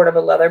a report of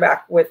a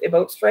leatherback with a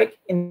boat strike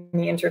in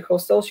the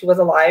intercoastal. She was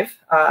alive,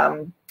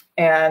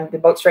 and the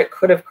boat strike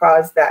could have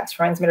caused that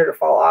transmitter to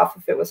fall off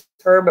if it was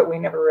her, but we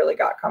never really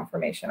got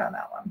confirmation on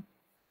that one.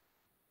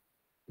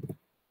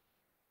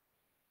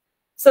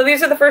 So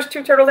these are the first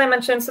 2 turtles I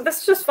mentioned. So this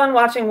is just fun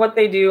watching what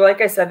they do. Like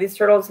I said, these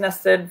turtles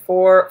nested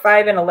 4,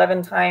 5, and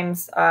 11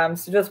 times.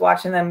 So just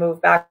watching them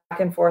move back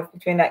and forth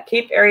between that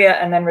cape area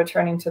and then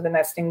returning to the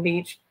nesting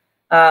beach.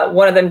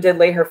 One of them did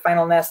lay her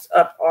final nest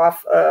up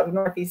off of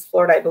Northeast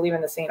Florida, I believe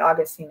in the St.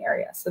 Augustine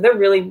area. So they're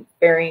really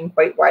varying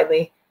quite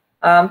widely,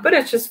 but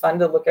it's just fun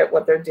to look at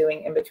what they're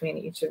doing in between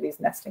each of these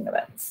nesting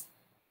events.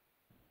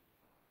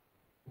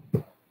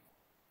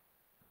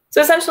 So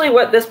essentially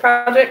what this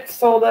project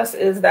told us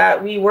is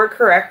that we were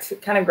correct,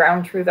 kind of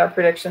ground truth our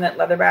prediction that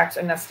leatherbacks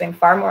are nesting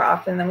far more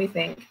often than we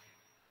think.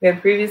 We had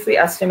previously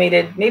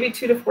estimated maybe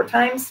 2 to 4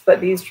 times, but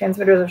these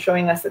transmitters are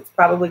showing us it's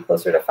probably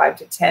closer to 5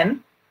 to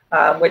 10.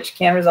 Which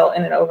can result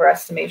in an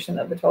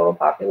overestimation of the total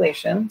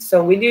population.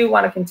 So we do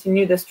want to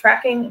continue this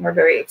tracking, and we're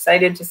very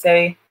excited to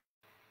say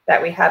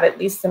that we have at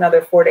least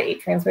another 4 to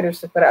 8 transmitters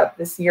to put out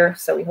this year.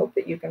 So we hope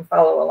that you can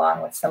follow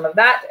along with some of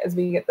that as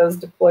we get those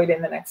deployed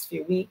in the next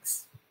few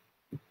weeks.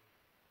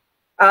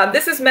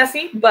 This is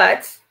messy,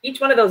 but each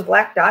one of those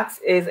black dots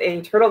is a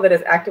turtle that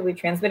is actively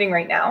transmitting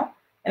right now.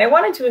 And I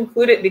wanted to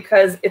include it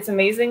because it's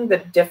amazing the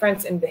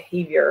difference in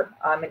behavior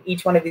in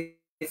each one of these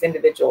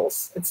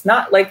individuals. It's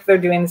not like they're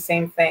doing the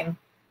same thing.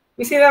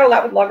 We see that a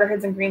lot with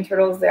loggerheads and green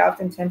turtles. They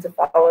often tend to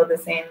follow the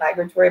same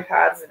migratory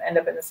paths and end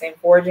up in the same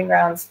foraging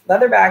grounds.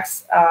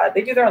 Leatherbacks,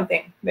 they do their own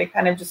thing. They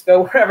kind of just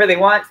go wherever they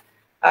want.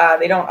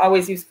 They don't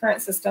always use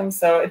current systems,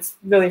 so it's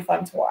really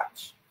fun to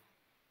watch.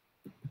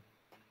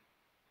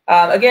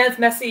 Again, it's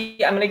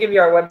messy. I'm going to give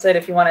you our website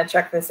if you want to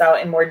check this out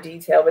in more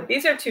detail. But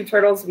these are 2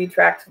 turtles we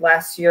tracked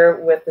last year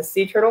with the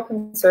Sea Turtle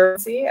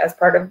Conservancy as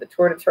part of the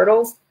Tour de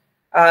Turtles.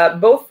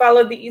 Both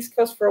followed the East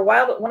Coast for a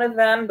while, but one of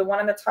them, the one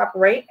on the top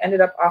right,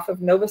 ended up off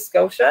of Nova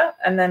Scotia,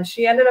 and then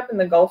she ended up in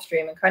the Gulf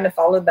Stream and kind of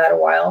followed that a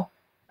while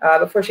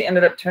before she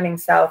ended up turning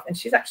south, and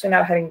she's actually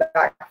now heading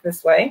back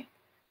this way.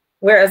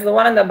 Whereas the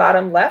one on the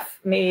bottom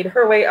left made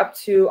her way up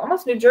to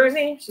almost New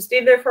Jersey. She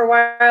stayed there for a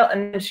while,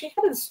 and then she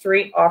headed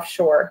straight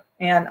offshore.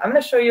 And I'm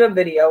going to show you a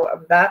video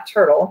of that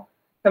turtle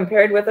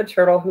compared with a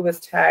turtle who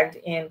was tagged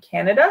in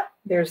Canada.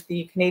 There's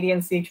the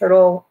Canadian Sea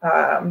Turtle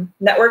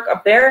Network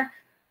up there.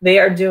 They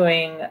are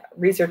doing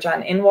research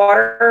on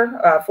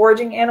in-water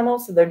foraging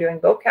animals, so they're doing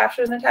boat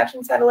captures and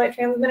attaching satellite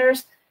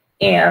transmitters.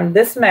 And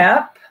this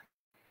map,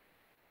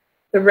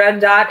 the red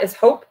dot is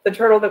Hope, the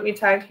turtle that we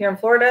tagged here in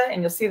Florida,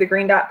 and you'll see the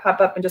green dot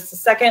pop up in just a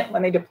second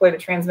when they deployed a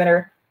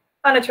transmitter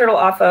on a turtle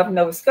off of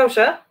Nova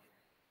Scotia.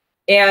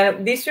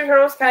 And these two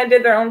turtles kind of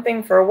did their own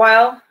thing for a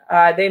while.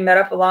 They met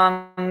up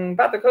along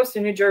about the coast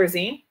of New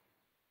Jersey,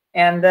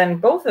 and then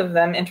both of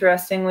them,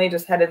 interestingly,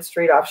 just headed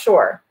straight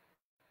offshore.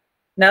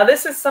 Now,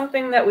 this is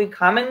something that we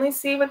commonly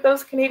see with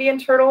those Canadian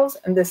turtles,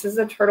 and this is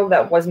a turtle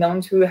that was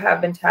known to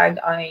have been tagged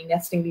on a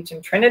nesting beach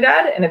in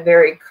Trinidad, and a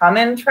very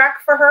common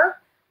track for her.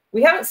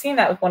 We haven't seen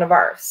that with one of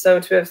ours. So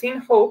to have seen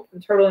Hope, the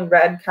turtle in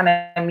red, kind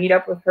of meet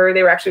up with her,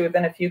 they were actually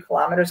within a few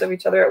kilometers of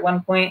each other at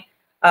one point,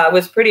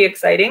 was pretty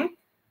exciting.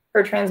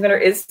 Her transmitter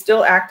is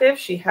still active.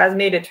 She has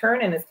made a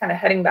turn and is kind of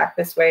heading back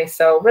this way.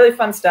 So really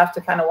fun stuff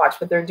to kind of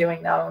watch what they're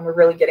doing now, and we're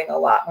really getting a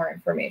lot more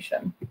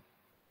information.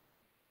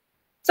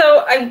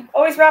 So I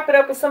always wrap it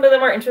up with some of the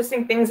more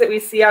interesting things that we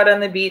see out on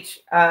the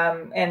beach,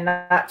 and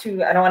I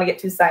don't want to get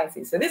too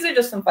sciencey. So these are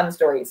just some fun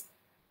stories.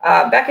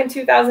 Back in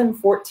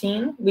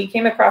 2014, we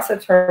came across a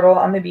turtle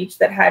on the beach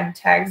that had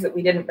tags that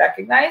we didn't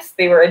recognize.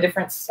 They were a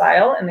different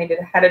style, and they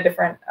had a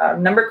different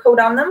number code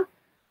on them.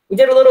 We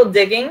did a little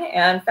digging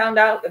and found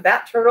out that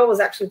that turtle was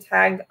actually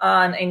tagged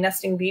on a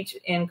nesting beach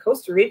in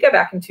Costa Rica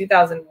back in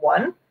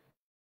 2001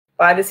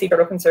 by the Sea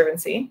Turtle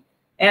Conservancy.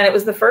 And it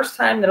was the first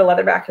time that a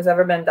leatherback has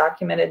ever been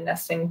documented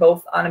nesting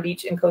both on a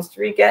beach in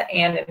Costa Rica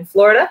and in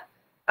Florida.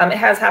 It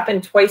has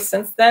happened twice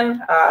since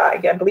then. I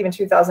believe in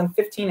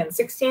 2015 and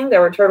 16,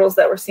 there were turtles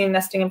that were seen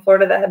nesting in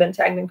Florida that had been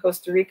tagged in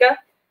Costa Rica.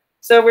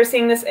 So we're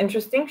seeing this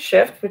interesting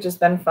shift, which has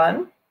been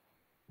fun.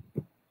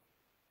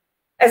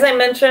 As I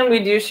mentioned, we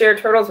do share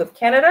turtles with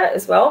Canada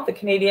as well. The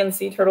Canadian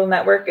Sea Turtle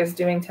Network is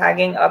doing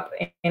tagging up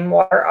in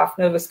water off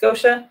Nova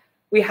Scotia.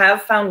 We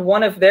have found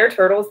one of their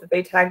turtles that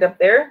they tagged up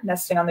there,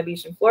 nesting on the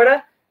beach in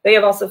Florida. They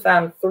have also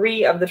found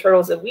 3 of the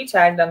turtles that we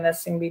tagged on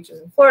nesting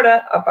beaches in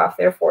Florida up off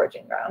their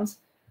foraging grounds.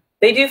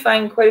 They do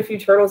find quite a few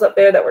turtles up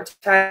there that were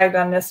tagged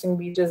on nesting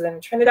beaches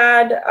in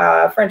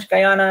Trinidad, French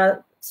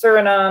Guiana,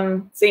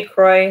 Suriname, St.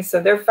 Croix.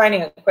 So they're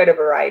finding quite a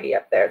variety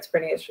up there. It's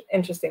pretty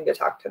interesting to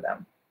talk to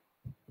them.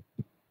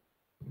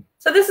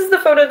 So this is the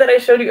photo that I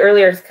showed you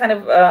earlier. It's kind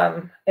of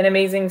an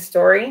amazing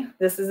story.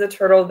 This is a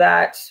turtle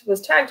that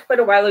was tagged quite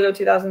a while ago,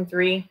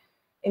 2003.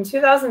 In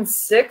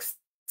 2006,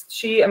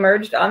 she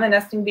emerged on the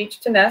nesting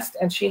beach to nest,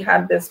 and she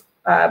had this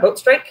boat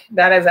strike.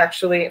 That is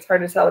actually, it's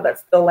hard to tell,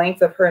 that's the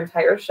length of her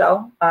entire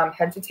shell,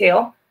 head to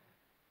tail.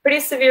 Pretty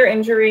severe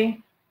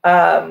injury.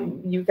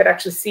 You could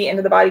actually see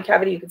into the body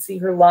cavity. You could see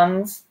her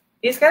lungs.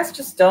 These guys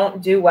just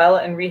don't do well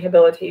in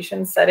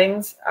rehabilitation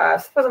settings. So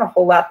there wasn't a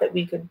whole lot that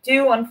we could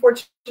do,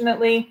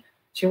 unfortunately.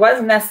 She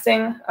was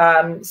nesting,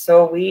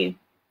 so we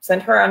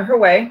sent her on her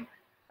way.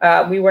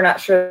 We were not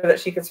sure that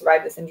she could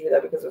survive this injury,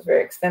 though, because it was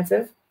very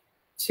extensive.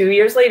 2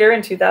 years later,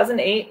 in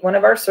 2008, one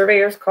of our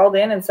surveyors called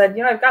in and said,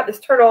 you know, I've got this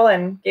turtle,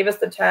 and gave us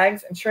the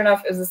tags. And sure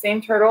enough, it was the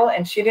same turtle,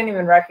 and she didn't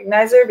even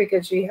recognize her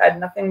because she had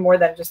nothing more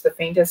than just the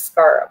faintest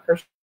scar up her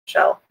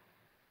shell.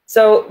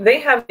 So they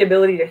have the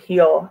ability to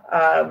heal.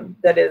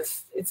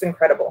 It's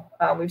incredible.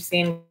 We've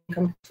seen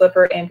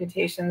flipper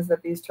amputations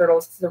that these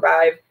turtles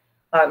survive.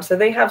 So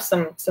they have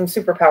some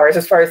superpowers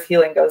as far as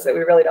healing goes that we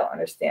really don't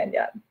understand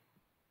yet.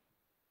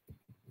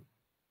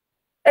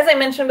 As I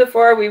mentioned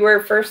before, we were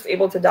first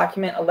able to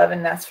document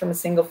 11 nests from a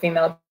single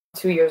female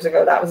 2 years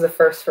ago. That was the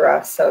first for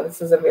us. So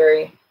this is a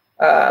very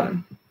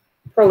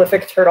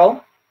prolific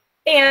turtle.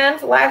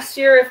 And last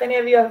year, if any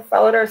of you have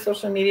followed our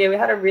social media, we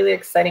had a really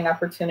exciting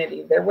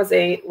opportunity. There was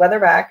a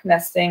leatherback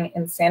nesting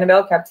in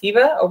Sanibel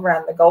Captiva over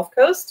on the Gulf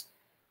Coast.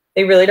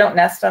 They really don't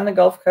nest on the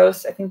Gulf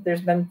Coast. I think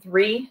there's been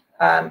 3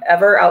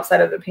 ever outside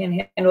of the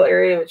Panhandle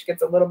area, which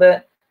gets a little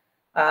bit.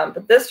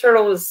 But this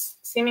turtle was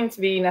seeming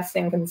to be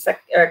nesting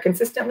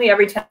consistently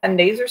every 10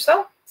 days or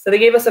so. So they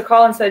gave us a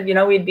call and said, you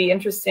know, we'd be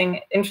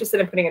interested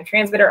in putting a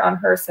transmitter on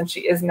her since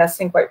she is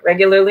nesting quite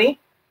regularly.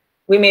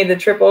 We made the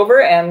trip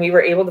over, and we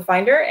were able to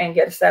find her and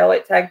get a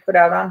satellite tag put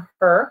out on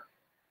her.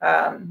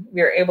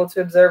 We were able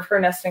to observe her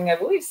nesting, I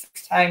believe,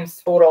 6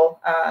 times total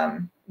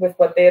with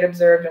what they had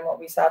observed and what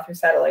we saw through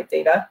satellite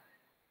data.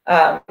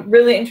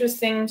 Really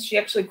interesting. She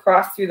actually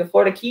crossed through the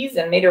Florida Keys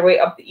and made her way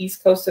up the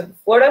east coast of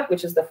Florida,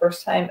 which is the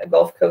first time a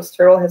Gulf Coast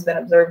turtle has been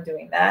observed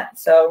doing that.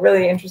 So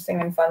really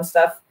interesting and fun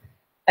stuff.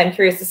 I'm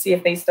curious to see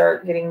if they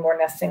start getting more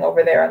nesting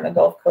over there on the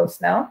Gulf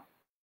Coast now.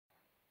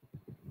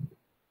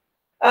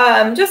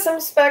 Just some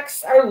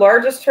specs. Our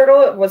largest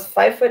turtle was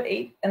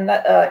 5'8"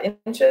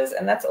 inches,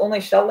 and that's only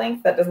shell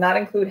length. That does not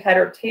include head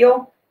or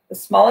tail. The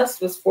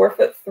smallest was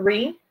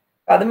 4'3".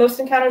 The most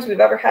encounters we've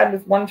ever had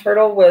with one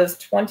turtle was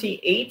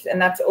 28,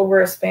 and that's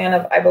over a span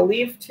of, I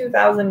believe,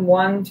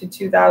 2001 to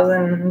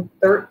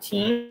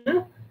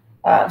 2013.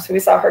 So we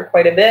saw her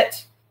quite a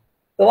bit.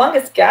 The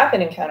longest gap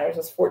in encounters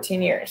was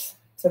 14 years.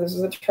 So this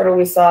was a turtle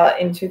we saw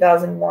in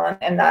 2001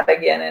 and not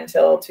again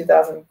until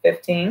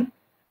 2015.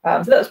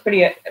 So that was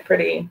pretty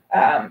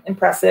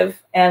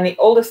impressive. And the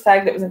oldest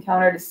tag that was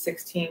encountered is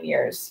 16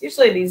 years.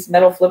 Usually these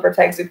metal flipper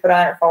tags we put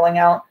on are falling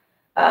out,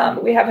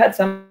 but we have had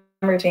some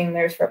retain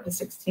theirs for up to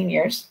 16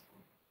 years.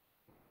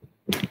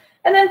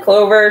 And then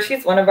Clover,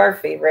 she's one of our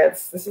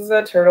favorites. This is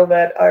a turtle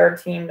that our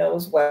team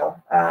knows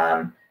well.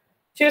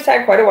 She was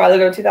tagged quite a while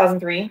ago,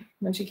 2003.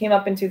 When she came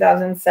up in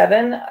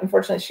 2007,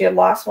 unfortunately, she had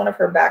lost one of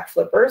her back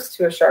flippers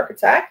to a shark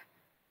attack.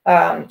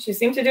 She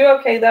seemed to do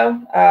okay,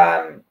 though.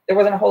 There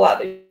wasn't a whole lot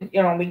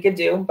that, we could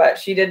do, but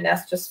she did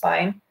nest just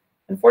fine.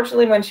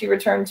 Unfortunately, when she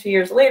returned 2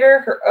 years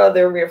later, her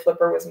other rear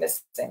flipper was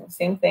missing.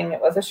 Same thing,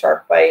 it was a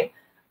shark bite.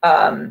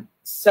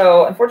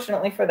 So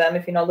unfortunately for them,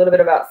 if you know a little bit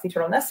about sea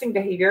turtle nesting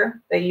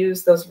behavior, they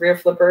use those rear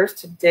flippers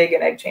to dig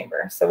an egg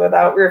chamber. So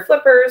without rear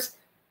flippers,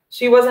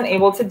 she wasn't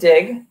able to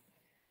dig.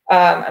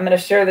 I'm going to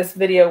share this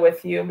video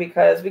with you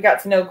because we got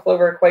to know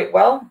Clover quite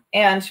well,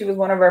 and she was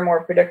one of our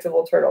more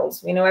predictable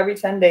turtles. We know every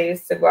 10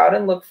 days to go out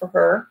and look for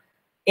her,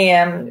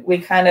 and we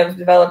kind of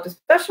developed a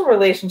special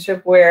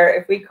relationship where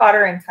if we caught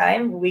her in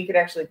time, we could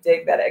actually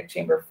dig that egg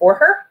chamber for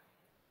her.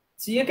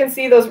 So you can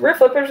see those rear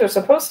flippers are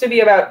supposed to be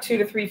about 2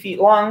 to 3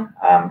 feet long.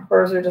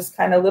 Hers are just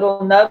kind of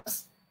little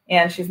nubs,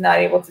 and she's not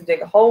able to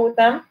dig a hole with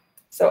them.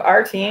 So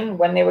our team,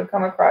 when they would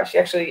come across, she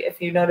actually, if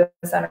you notice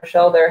on her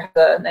shell, there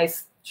has a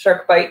nice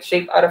shark bite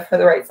shape out of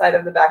the right side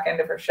of the back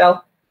end of her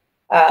shell.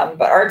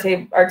 But our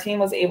team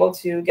was able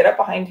to get up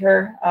behind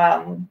her.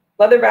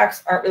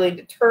 Leatherbacks aren't really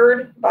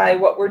deterred by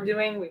what we're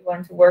doing. We've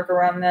learned to work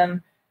around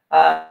them.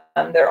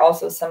 They're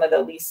also some of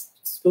the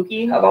least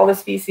spooky of all the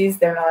species.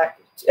 They're not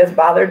as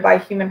bothered by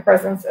human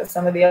presence as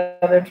some of the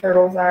other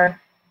turtles are.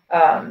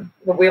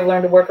 But we've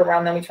learned to work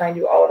around them. We try and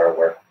do all of our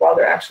work while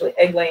they're actually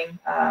egg laying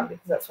because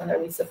that's when they're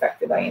least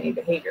affected by any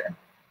behavior.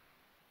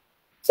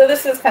 So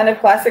this is kind of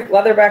classic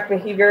leatherback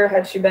behavior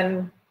had she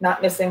been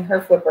not missing her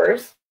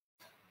flippers.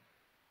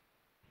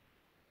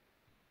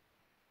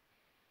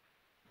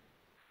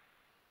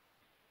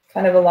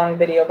 Kind of a long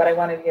video, but I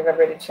wanted to give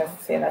everybody a chance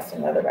to see a nesting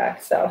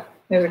leatherback. So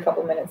there's a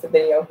couple minutes of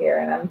video here,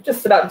 and I'm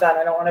just about done.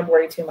 I don't want to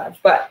bore you too much,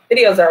 but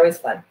videos are always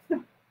fun.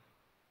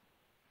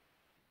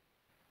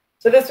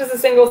 So this was a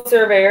single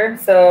surveyor.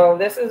 So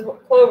this is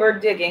Clover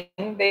digging.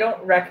 They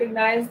don't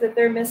recognize that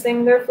they're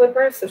missing their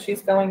flippers. So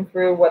she's going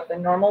through what the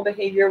normal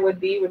behavior would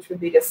be, which would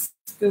be to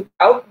scoop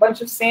out a bunch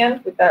of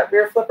sand with that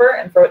rear flipper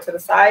and throw it to the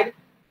side.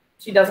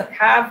 She doesn't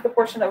have the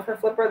portion of her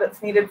flipper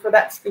that's needed for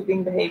that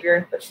scooping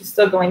behavior, but she's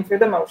still going through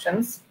the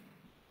motions.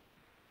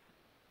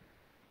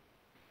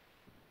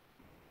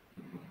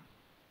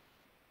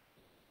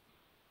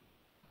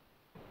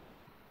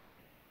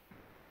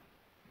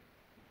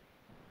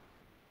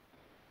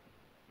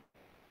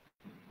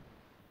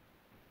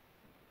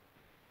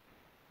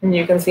 And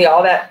you can see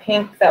all that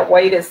pink, that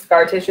white is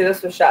scar tissue.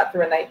 This was shot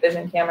through a night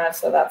vision camera,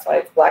 so that's why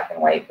it's black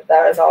and white. But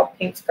that is all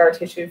pink scar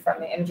tissue from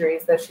the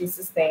injuries that she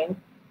sustained.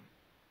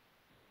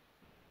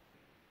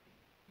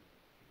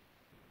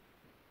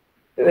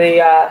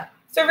 The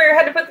surveyor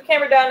had to put the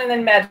camera down, and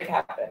then magic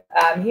happened.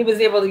 He was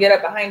able to get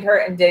up behind her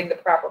and dig the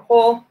proper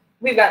hole.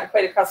 We've gotten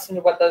quite accustomed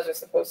to what those are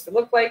supposed to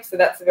look like. So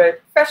that's a very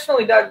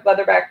professionally dug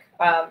leatherback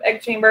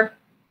egg chamber.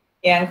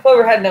 And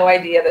Clover had no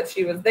idea that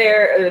she was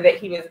there or that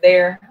he was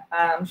there.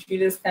 She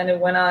just kind of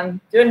went on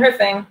doing her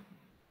thing.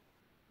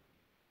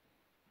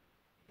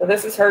 So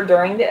this is her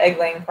during the egg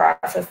laying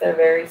process. They're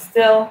very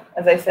still.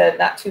 As I said,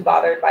 not too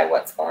bothered by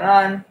what's going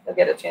on. They'll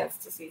get a chance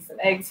to see some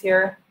eggs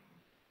here.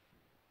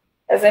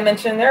 As I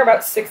mentioned, there are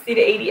about 60 to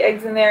 80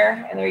 eggs in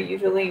there, and they're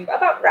usually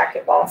about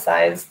racquetball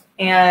sized.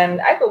 And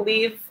I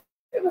believe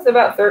it was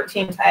about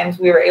 13 times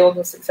we were able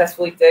to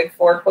successfully dig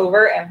for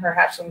Clover, and her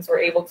hatchlings were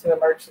able to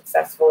emerge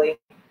successfully.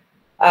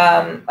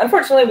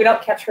 Unfortunately, we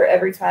don't catch her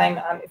every time.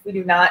 If we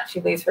do not, she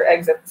lays her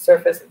eggs at the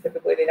surface, and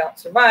typically they don't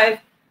survive.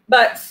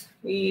 But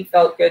we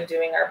felt good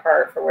doing our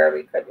part for where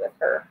we could with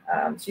her.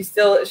 She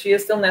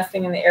is still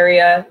nesting in the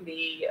area.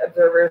 The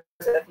observers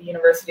at the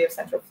University of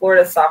Central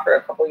Florida saw her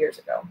a couple years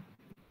ago.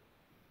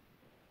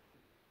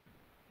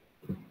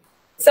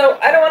 So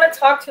I don't want to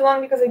talk too long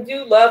because I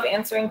do love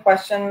answering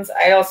questions.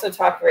 I also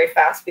talk very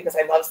fast because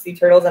I love sea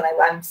turtles and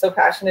I'm so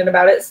passionate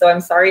about it. So I'm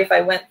sorry if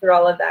I went through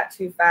all of that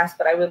too fast,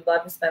 but I would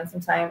love to spend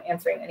some time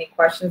answering any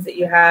questions that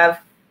you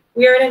have.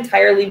 We are an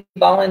entirely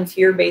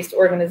volunteer-based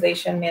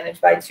organization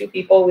managed by 2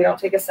 people. We don't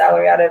take a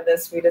salary out of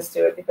this. We just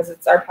do it because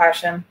it's our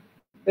passion.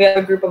 We have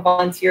a group of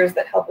volunteers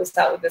that help us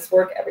out with this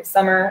work every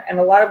summer, and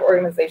a lot of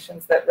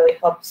organizations that really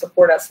help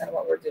support us in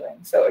what we're doing.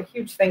 So a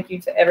huge thank you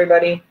to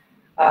everybody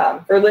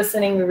for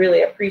listening. We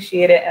really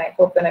appreciate it, and I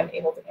hope that I'm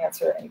able to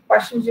answer any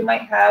questions you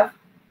might have.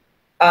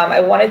 I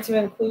wanted to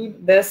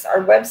include this. Our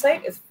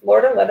website is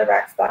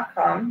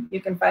floridaleatherbacks.com. You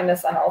can find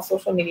us on all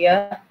social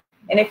media.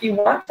 And if you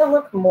want to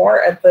look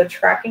more at the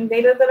tracking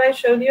data that I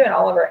showed you and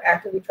all of our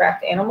actively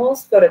tracked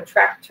animals, go to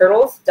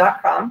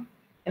trackturtles.com.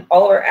 And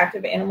all of our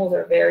active animals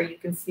are there. You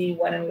can see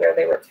when and where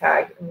they were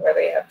tagged and where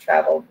they have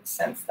traveled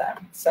since then.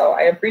 So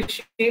I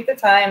appreciate the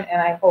time,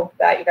 and I hope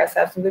that you guys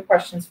have some good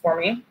questions for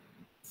me.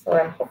 So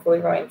I'm hopefully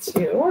going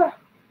to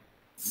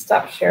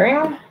stop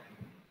sharing.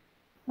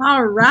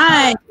 All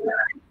right.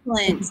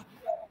 Excellent.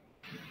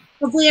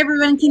 Hopefully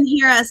everyone can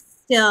hear us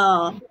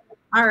still.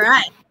 All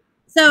right.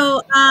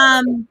 So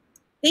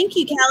thank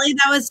you, Kelly.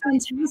 That was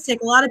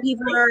fantastic. A lot of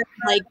people are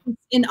like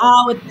in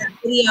awe with the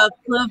video of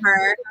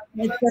Clover.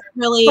 It's just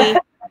really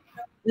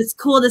it's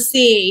cool to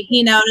see,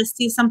 you know, to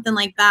see something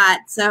like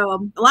that.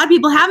 So a lot of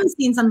people haven't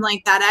seen something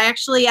like that. I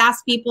actually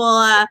asked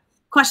people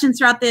questions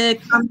throughout the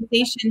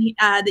conversation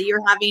that you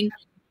were having,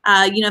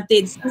 you know, if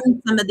they'd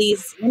seen some of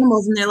these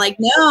animals, and they're like,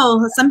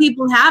 no, some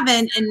people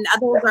haven't, and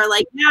others are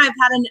like, yeah, I've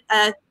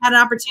had an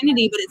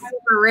opportunity, but it's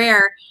super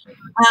rare.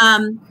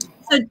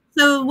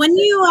 So when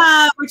you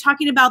were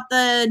talking about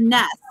the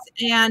nest,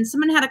 and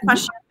someone had a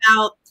question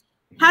about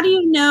how do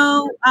you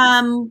know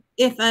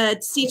if a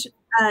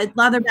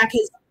leatherback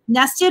is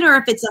nested or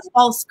if it's a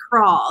false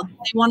crawl?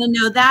 They want to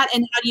know that,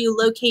 and how do you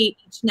locate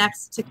each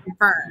nest to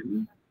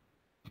confirm?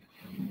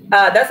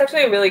 That's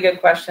actually a really good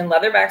question.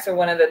 Leatherbacks are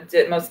one of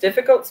the most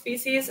difficult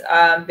species.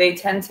 They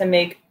tend to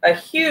make a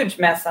huge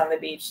mess on the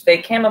beach. They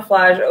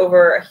camouflage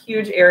over a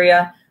huge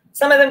area.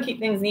 Some of them keep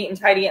things neat and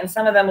tidy, and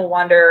some of them will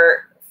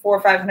wander 400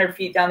 or 500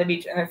 feet down the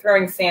beach, and they're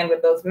throwing sand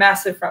with those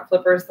massive front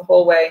flippers the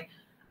whole way.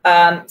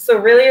 So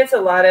really, it's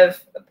a lot of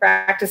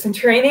practice and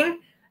training.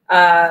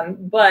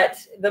 But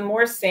the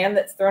more sand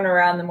that's thrown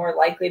around, the more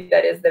likely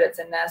that is that it's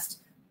a nest.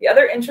 The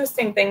other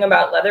interesting thing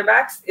about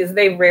leatherbacks is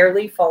they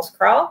rarely false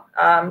crawl.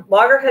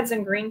 Loggerheads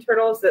and green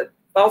turtles, that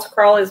false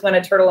crawl is when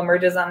a turtle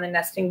emerges on the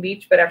nesting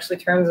beach but actually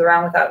turns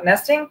around without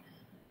nesting.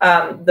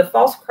 The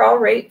false crawl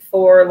rate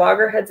for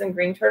loggerheads and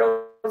green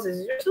turtles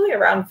is usually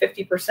around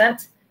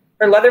 50%.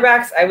 For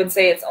leatherbacks, I would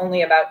say it's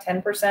only about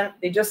 10%.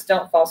 They just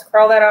don't false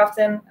crawl that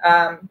often.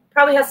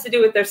 Probably has to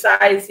do with their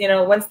size. You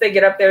know, once they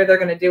get up there, they're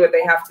going to do what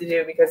they have to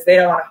do because they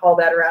don't want to haul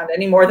that around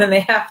any more than they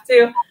have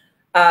to.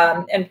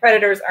 And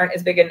predators aren't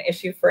as big an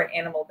issue for an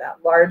animal that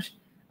large.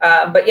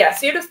 But yeah,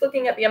 so you're just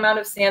looking at the amount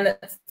of sand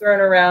that's thrown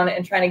around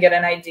and trying to get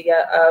an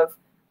idea of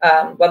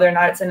whether or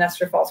not it's a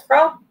nest or false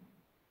crawl.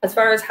 As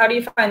far as how do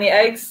you find the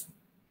eggs,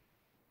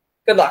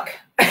 good luck.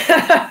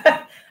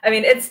 I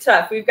mean, it's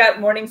tough. We've got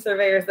morning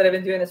surveyors that have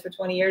been doing this for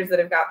 20 years that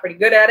have got pretty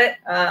good at it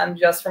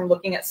just from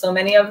looking at so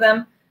many of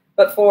them.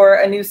 But for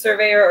a new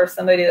surveyor or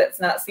somebody that's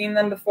not seen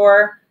them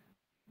before,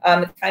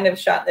 it's kind of a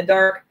shot in the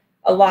dark.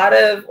 A lot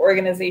of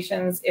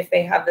organizations, if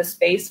they have the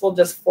space, will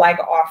just flag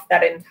off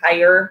that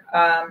entire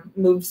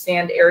moved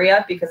sand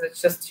area because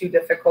it's just too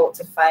difficult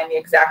to find the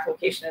exact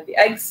location of the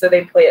eggs. So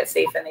they play it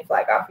safe and they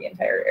flag off the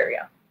entire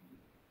area.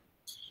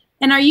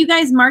 And are you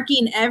guys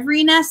marking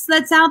every nest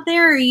that's out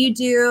there, or you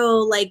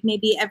do like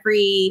maybe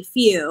every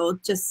few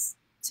just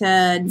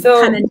to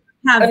kind of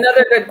have?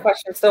 Another good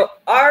question. So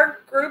our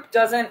group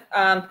doesn't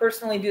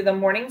personally do the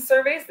morning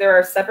surveys. There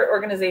are separate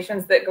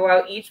organizations that go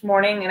out each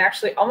morning, and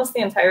actually almost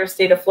the entire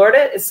state of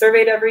Florida is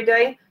surveyed every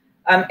day.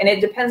 And it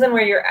depends on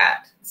where you're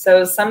at.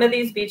 So some of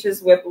these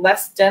beaches with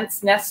less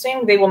dense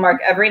nesting, they will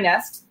mark every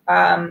nest.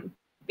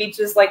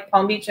 Beaches like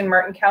Palm Beach and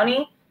Martin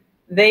County,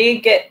 they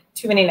get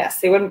too many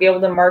nests. They wouldn't be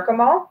able to mark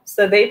them all.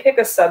 So they pick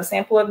a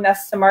subsample of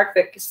nests to mark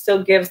that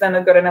still gives them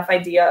a good enough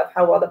idea of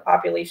how well the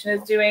population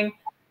is doing.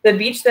 The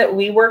beach that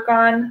we work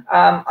on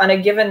a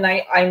given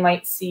night, I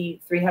might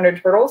see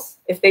 300 turtles.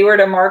 If they were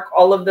to mark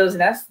all of those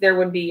nests, there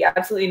would be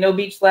absolutely no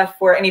beach left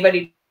for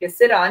anybody to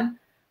sit on.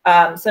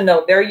 So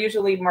no, they're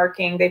usually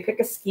marking, they pick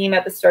a scheme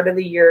at the start of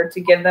the year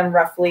to give them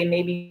roughly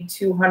maybe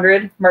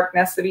 200 marked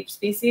nests of each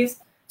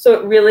species. So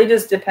it really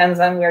just depends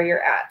on where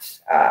you're at.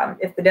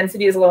 If the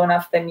density is low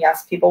enough, then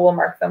yes, people will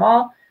mark them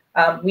all.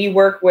 We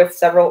work with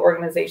several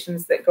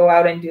organizations that go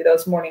out and do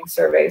those morning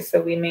surveys,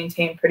 so we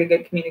maintain pretty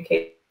good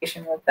communication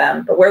with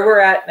them. But where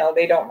we're at, no,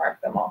 they don't mark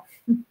them all.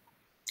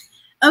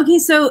 Okay,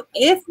 so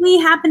if we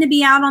happen to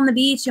be out on the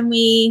beach and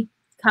we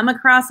come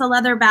across a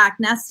leatherback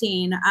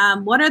nesting,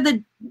 what are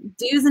the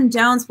do's and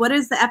don'ts? What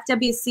is the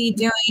FWC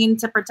doing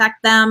to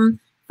protect them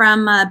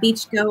from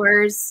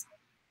beachgoers?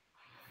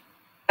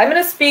 I'm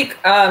going to speak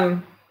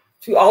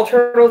to all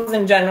turtles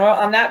in general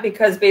on that,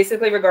 because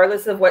basically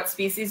regardless of what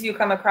species you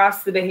come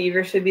across, the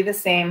behavior should be the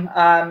same.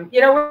 You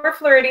know, we're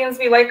Floridians.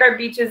 We like our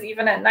beaches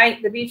even at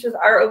night. The beaches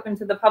are open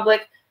to the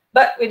public,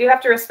 but we do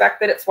have to respect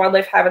that it's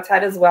wildlife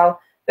habitat as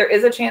well. There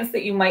is a chance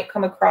that you might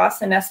come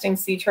across a nesting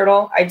sea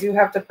turtle. I do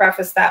have to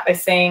preface that by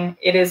saying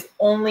it is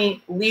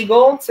only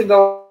legal to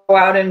go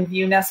out and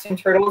view nesting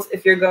turtles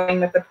if you're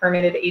going with a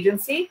permitted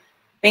agency.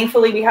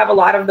 Thankfully, we have a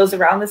lot of those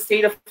around the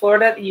state of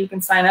Florida that you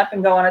can sign up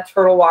and go on a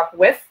turtle walk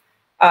with.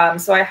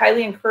 So I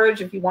highly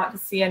encourage, if you want to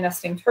see a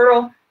nesting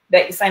turtle,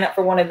 that you sign up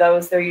for one of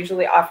those. They're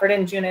usually offered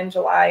in June and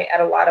July at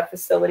a lot of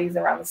facilities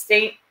around the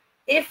state.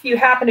 If you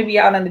happen to be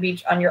out on the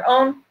beach on your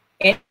own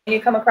and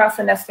you come across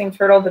a nesting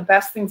turtle, the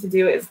best thing to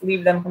do is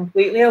leave them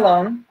completely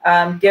alone,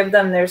 give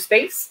them their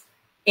space,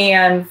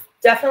 and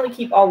definitely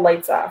keep all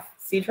lights off.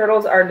 Sea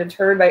turtles are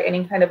deterred by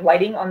any kind of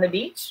lighting on the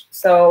beach.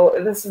 So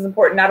this is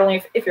important not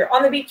only if you're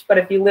on the beach, but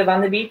if you live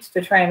on the beach,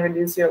 to try and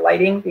reduce your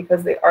lighting,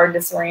 because they are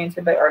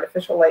disoriented by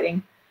artificial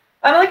lighting.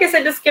 Like I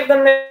said, just give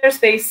them their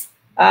space.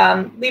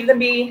 Leave them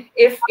be.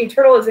 If a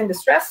turtle is in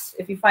distress,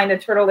 if you find a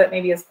turtle that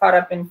maybe is caught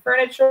up in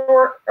furniture,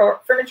 or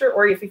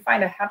if you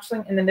find a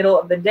hatchling in the middle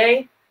of the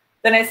day,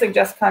 then I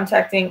suggest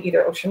contacting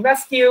either Ocean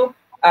Rescue,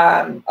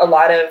 a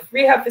lot of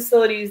rehab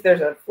facilities.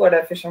 There's a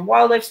Florida Fish and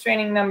Wildlife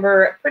training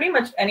number. Pretty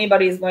much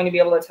anybody is going to be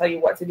able to tell you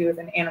what to do with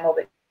an animal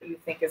that you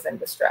think is in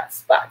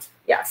distress. But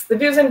yes, the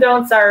do's and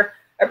don'ts are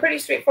are pretty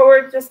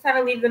straightforward. Just kind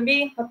of leave them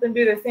be, let them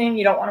do their thing.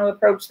 You don't want to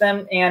approach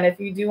them. And if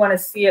you do want to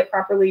see it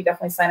properly,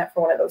 definitely sign up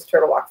for one of those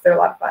turtle walks. They're a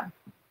lot of fun.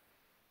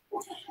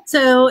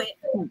 So,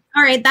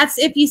 all right, that's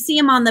if you see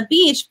them on the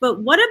beach,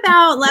 but what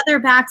about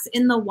leatherbacks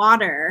in the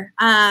water?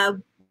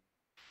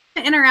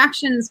 What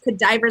interactions could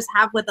divers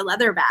have with a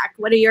leatherback?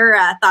 What are your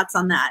thoughts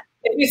on that?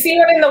 If you see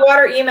one in the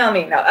water, email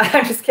me. No,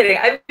 I'm just kidding.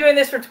 I've been doing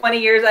this for 20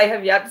 years. I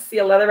have yet to see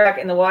a leatherback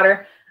in the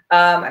water.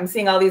 I'm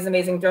seeing all these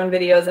amazing drone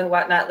videos and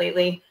whatnot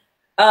lately.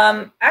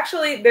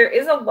 Actually, there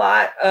is a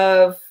lot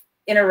of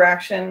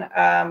interaction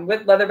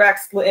with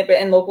leatherbacks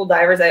and local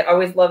divers. I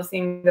always love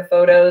seeing the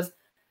photos.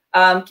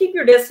 Keep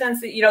your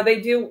distance. You know,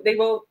 they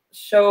will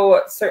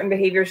show certain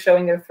behaviors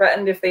showing they're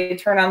threatened. If they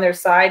turn on their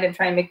side and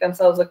try and make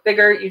themselves look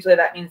bigger, usually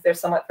that means they're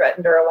somewhat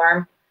threatened or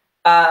alarmed.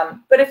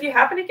 But if you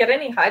happen to get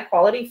any high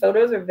quality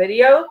photos or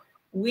video,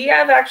 we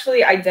have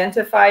actually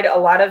identified a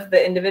lot of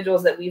the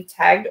individuals that we've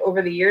tagged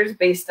over the years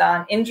based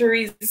on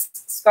injuries,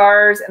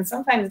 scars, and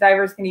sometimes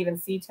divers can even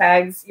see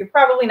tags. You're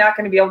probably not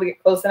going to be able to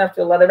get close enough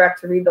to a leatherback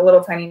to read the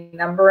little tiny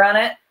number on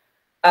it.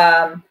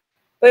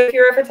 But if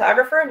you're a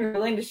photographer and you're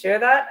willing to share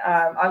that,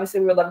 obviously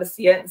we would love to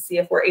see it and see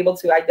if we're able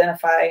to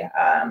identify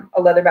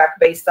a leatherback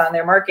based on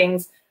their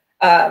markings.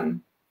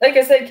 Like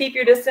I said, keep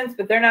your distance,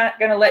 but they're not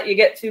going to let you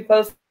get too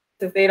close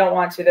if they don't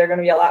want to. They're going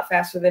to be a lot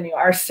faster than you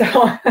are.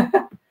 So,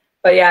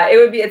 but yeah,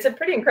 it's a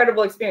pretty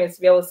incredible experience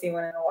to be able to see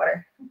one in the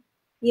water.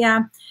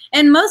 Yeah,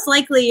 and most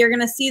likely you're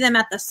going to see them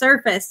at the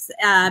surface,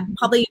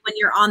 probably when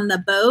you're on the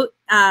boat,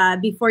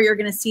 before you're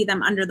going to see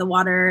them under the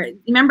water.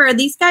 Remember,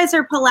 these guys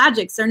are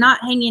pelagics. They're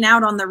not hanging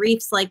out on the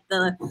reefs like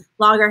the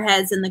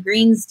loggerheads and the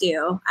greens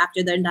do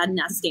after they're done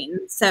nesting.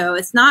 So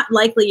it's not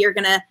likely you're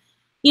going to,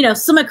 you know,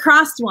 swim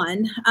across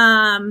one.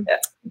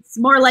 It's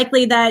more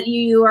likely that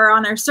you are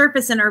on a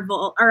surface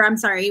interval, or I'm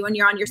sorry, when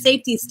you're on your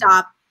safety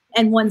stop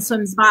and one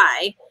swims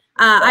by.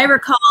 I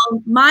recall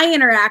my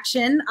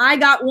interaction. I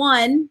got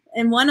one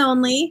and one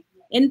only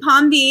in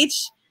Palm Beach.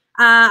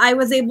 I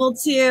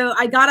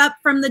got up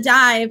from the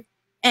dive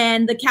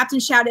and the captain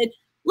shouted,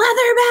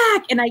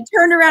 "Leatherback!" And I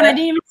turned around. I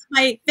didn't even put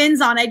my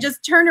fins on. I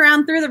just turned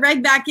around, threw the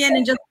reg back in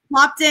and just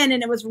plopped in,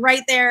 and it was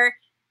right there.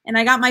 And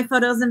I got my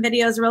photos and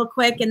videos real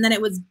quick, and then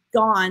it was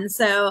gone.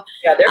 So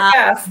yeah, they're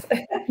fast.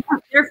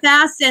 They're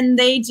fast, and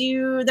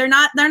they're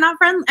not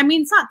friendly. I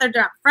mean, it's not they're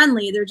not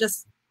friendly.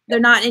 They're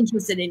not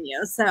interested in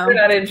you. So they're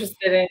not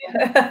interested in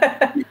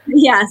you.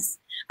 Yes.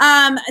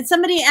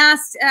 Somebody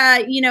asked,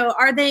 you know,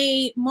 are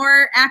they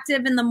more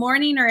active in the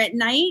morning or at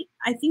night?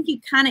 I think you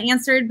kind of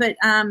answered, but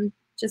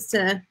just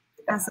to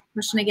ask the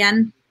question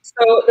again.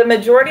 So the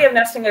majority of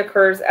nesting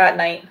occurs at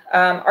night.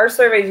 Our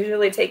surveys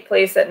usually take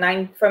place at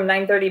from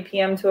 9:30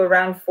 p.m. to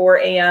around 4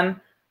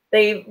 a.m.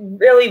 They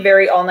really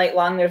vary all night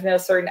long. There's no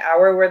certain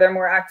hour where they're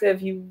more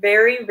active. You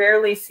very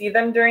rarely see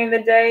them during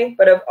the day,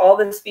 but of all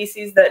the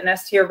species that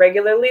nest here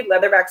regularly,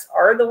 leatherbacks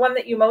are the one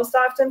that you most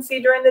often see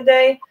during the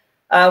day.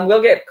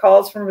 We'll get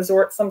calls from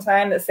resorts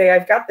sometime that say,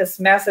 "I've got this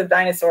massive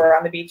dinosaur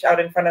on the beach out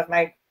in front of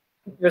my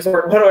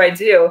resort. What do I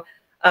do?"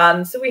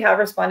 So we have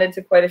responded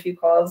to quite a few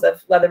calls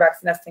of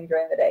leatherbacks nesting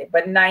during the day,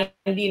 but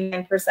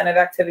 99% of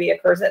activity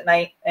occurs at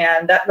night,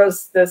 and that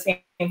goes the same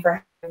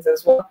for hatchlings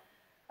as well.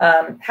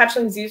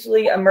 Hatchlings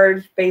usually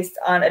emerge based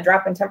on a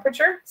drop in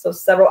temperature, so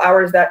several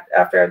hours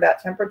after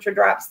that temperature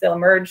drops, they'll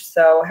emerge.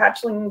 So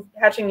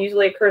hatching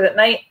usually occurs at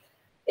night.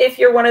 If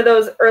you're one of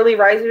those early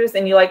risers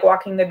and you like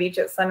walking the beach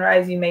at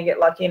sunrise, you may get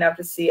lucky enough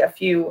to see a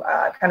few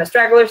kind of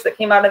stragglers that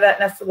came out of that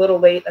nest a little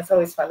late. That's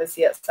always fun to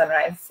see at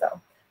sunrise.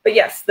 So. But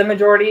yes, the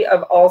majority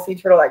of all sea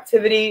turtle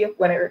activity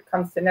when it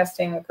comes to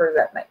nesting occurs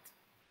at night.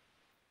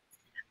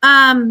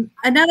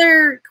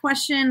 Another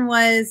question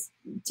was,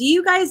 do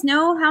you guys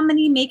know how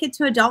many make it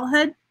to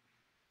adulthood?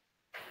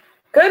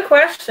 Good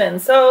question.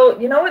 So,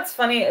 you know what's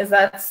funny is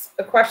that's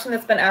a question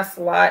that's been asked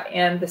a lot,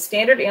 and the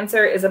standard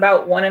answer is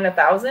about 1 in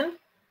 1,000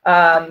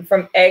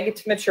 from egg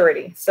to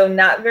maturity. So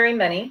not very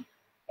many.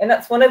 And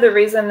that's one of the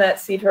reasons that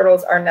sea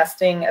turtles are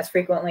nesting as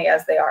frequently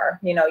as they are.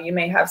 You know, you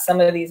may have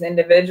some of these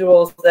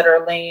individuals that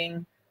are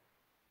laying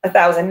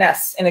 1,000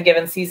 nests in a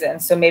given season.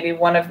 So maybe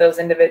one of those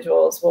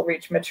individuals will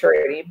reach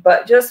maturity.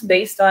 But just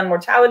based on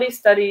mortality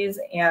studies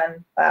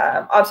and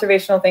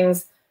observational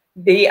things,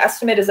 the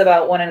estimate is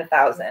about 1 in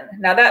 1,000.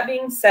 Now, that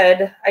being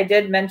said, I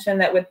did mention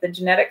that with the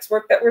genetics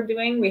work that we're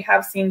doing, we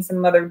have seen some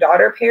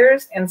mother-daughter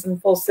pairs and some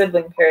full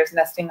sibling pairs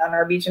nesting on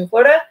our beach in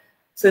Florida.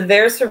 So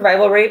their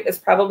survival rate is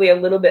probably a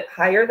little bit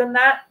higher than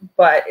that,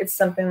 but it's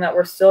something that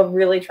we're still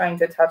really trying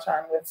to touch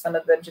on with some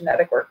of the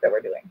genetic work that we're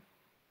doing.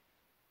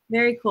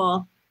 Very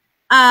cool.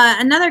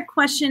 Another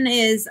question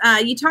is,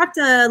 you talked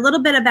a little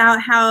bit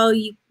about how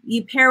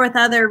you pair with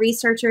other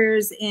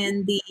researchers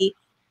in the,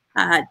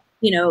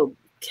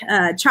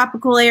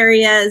 tropical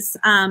areas,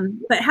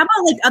 but how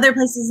about like other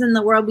places in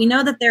the world? We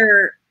know that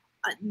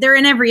they're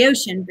in every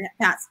ocean,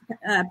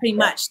 pretty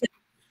much.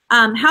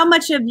 How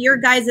much of your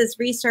guys'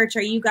 research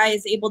are you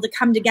guys able to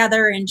come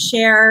together and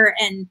share,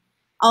 and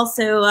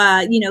also,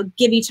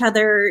 give each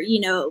other,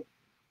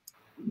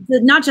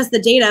 not just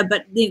the data,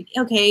 but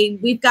okay,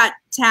 we've got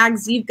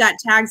tags, you've got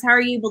tags. How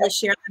are you able to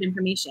share that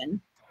information?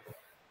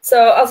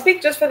 So I'll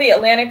speak just for the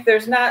Atlantic.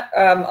 There's not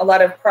a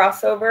lot of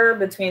crossover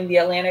between the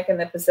Atlantic and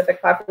the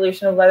Pacific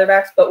population of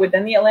leatherbacks, but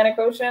within the Atlantic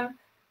Ocean,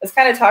 it's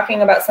kind of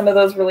talking about some of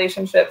those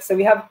relationships. So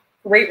we have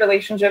great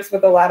relationships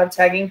with a lot of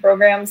tagging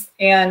programs,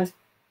 and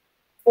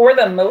for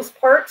the most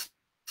part,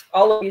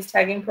 all of these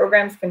tagging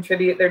programs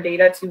contribute their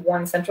data to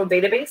one central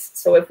database.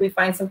 So if we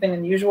find something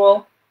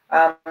unusual,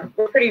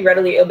 we're pretty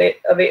readily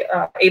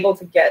able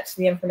to get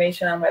the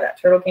information on where that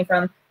turtle came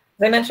from.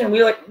 As I mentioned,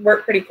 we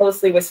work pretty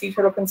closely with Sea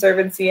Turtle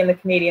Conservancy and the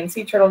Canadian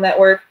Sea Turtle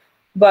Network,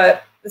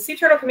 but the sea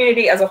turtle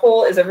community as a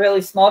whole is a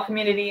really small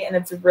community, and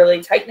it's a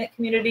really tight-knit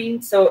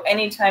community. So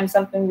anytime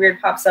something weird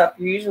pops up,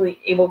 you're usually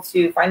able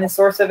to find the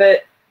source of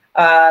it.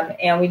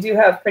 And we do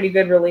have pretty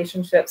good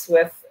relationships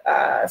with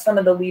some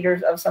of the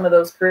leaders of some of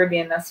those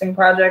Caribbean nesting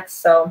projects.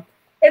 So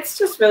it's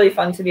just really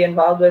fun to be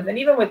involved with. And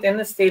even within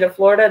the state of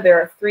Florida,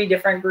 there are 3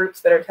 different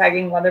groups that are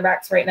tagging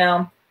leatherbacks right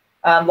now.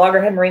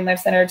 Loggerhead Marine Life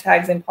Center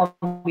tags in Palm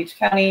Beach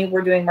County.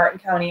 We're doing Martin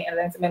County. And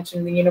as I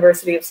mentioned, the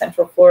University of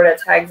Central Florida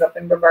tags up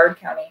in Brevard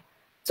County.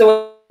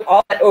 So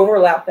all that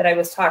overlap that I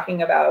was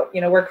talking about,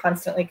 we're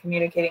constantly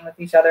communicating with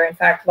each other. In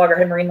fact,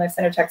 Loggerhead Marine Life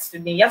Center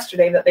texted me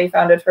yesterday that they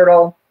found a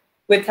turtle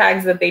with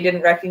tags that they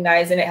didn't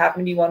recognize, and it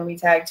happened to be one we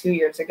tagged 2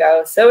 years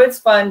ago. So it's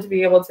fun to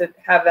be able to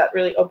have that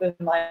really open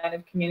line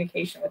of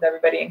communication with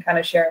everybody and kind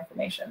of share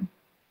information.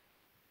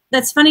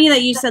 That's funny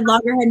that you said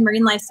Loggerhead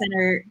Marine Life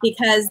Center,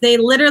 because they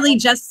literally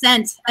just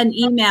sent an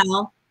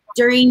email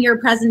during your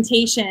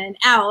presentation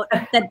out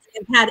that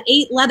they've had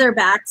 8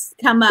 leatherbacks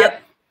come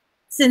up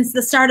since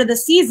the start of the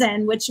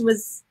season, which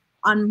was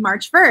on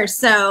March 1st.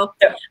 So,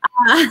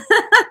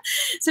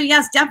 so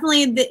yes,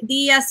 definitely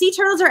the sea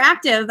turtles are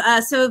active.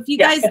 So if you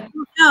guys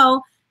don't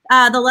know,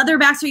 the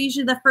leatherbacks are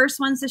usually the first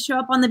ones to show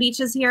up on the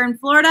beaches here in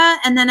Florida.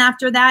 And then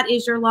after that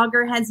is your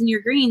loggerheads and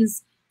your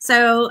greens.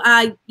 So,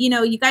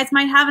 you guys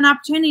might have an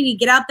opportunity to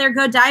get out there,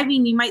 go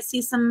diving. You might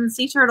see some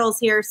sea turtles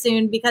here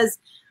soon, because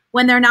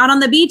when they're not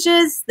on the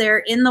beaches, they're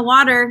in the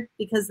water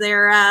because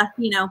they're,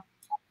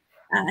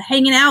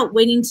 hanging out,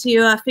 waiting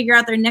to figure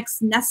out their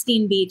next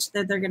nesting beach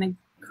that they're going to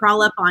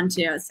crawl up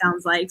onto, it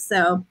sounds like.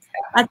 So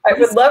I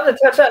would love to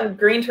touch on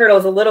green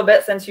turtles a little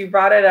bit since you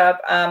brought it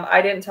up.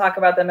 I didn't talk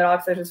about them at all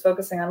because I was just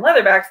focusing on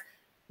leatherbacks,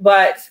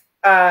 but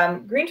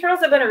green turtles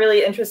have been a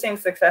really interesting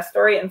success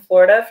story in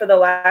Florida for the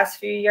last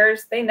few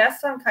years. They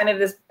nest on kind of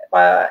this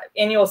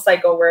annual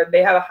cycle where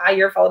they have a high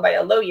year followed by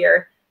a low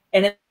year.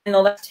 And in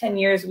the last 10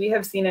 years, we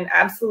have seen an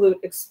absolute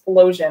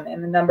explosion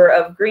in the number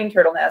of green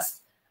turtle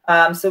nests.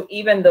 So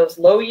even those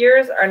low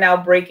years are now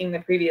breaking the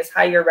previous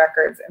high year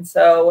records. And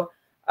so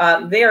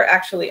they are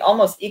actually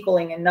almost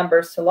equaling in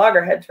numbers to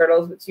loggerhead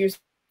turtles, which used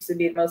to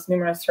be the most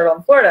numerous turtle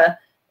in Florida.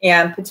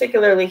 And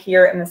particularly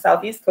here in the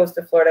southeast coast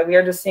of Florida, we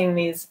are just seeing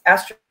these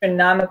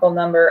astronomical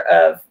number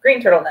of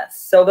green turtle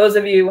nests. So those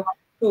of you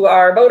who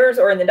are boaters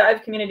or in the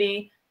dive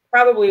community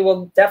probably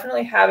will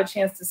definitely have a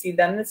chance to see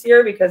them this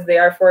year, because they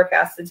are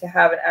forecasted to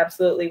have an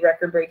absolutely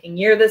record-breaking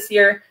year this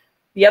year.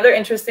 The other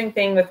interesting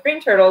thing with green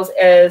turtles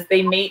is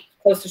they mate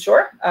close to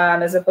shore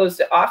as opposed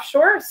to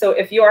offshore. So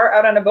if you are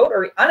out on a boat,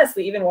 or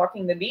honestly even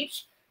walking the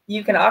beach,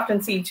 you can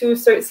often see 2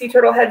 sea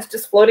turtle heads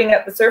just floating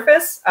at the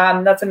surface.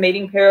 That's a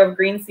mating pair of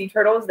green sea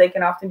turtles. They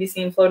can often be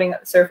seen floating at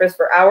the surface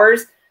for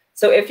hours.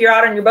 So if you're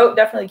out on your boat,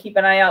 definitely keep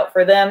an eye out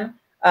for them.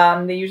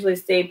 They usually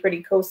stay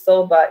pretty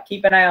coastal, but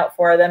keep an eye out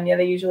for them. Yeah,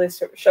 they usually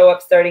show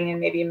up starting in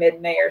maybe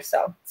mid-May or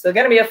so. So it's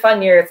going to be a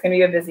fun year. It's going to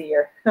be a busy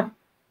year.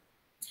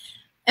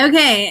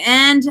 Okay,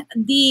 and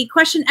the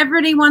question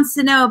everybody wants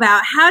to know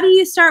about: how do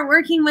you start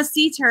working with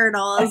sea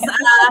turtles?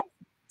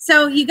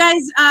 So you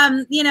guys, a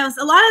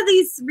lot of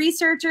these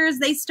researchers,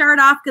 they start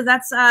off because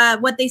that's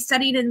what they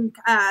studied in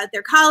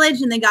their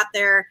college, and they got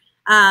their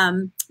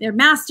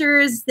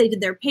masters, they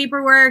did their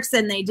paperworks,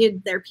 and they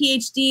did their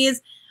PhDs.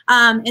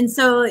 And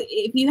so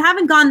if you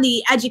haven't gone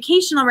the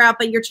educational route,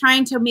 but you're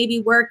trying to maybe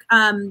work,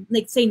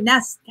 like say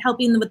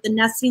helping them with the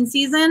nesting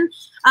season,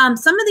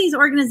 some of these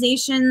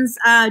organizations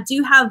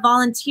do have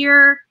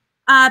volunteer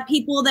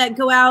people that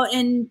go out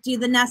and do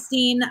the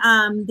nesting.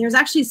 There's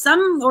actually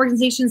some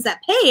organizations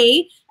that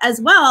pay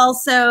as well.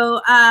 So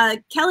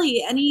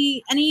Kelly,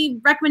 any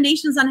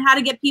recommendations on how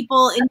to get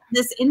people into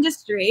this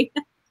industry?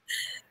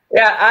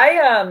 Yeah,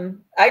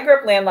 I grew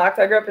up landlocked.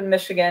 I grew up in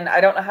Michigan.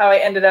 I don't know how I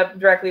ended up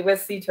directly with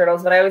sea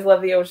turtles, but I always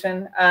loved the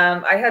ocean.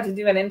 I had to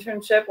do an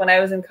internship when I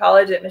was in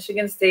college at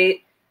Michigan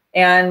State,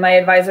 and my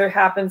advisor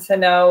happened to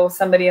know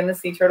somebody in the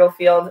sea turtle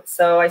field.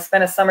 So I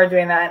spent a summer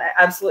doing that, and I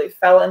absolutely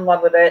fell in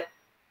love with it.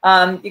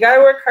 You got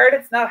to work hard.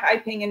 It's not a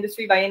high-paying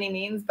industry by any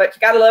means, but you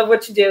got to love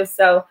what you do.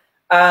 So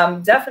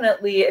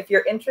definitely, if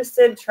you're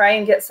interested, try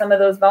and get some of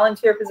those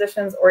volunteer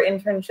positions or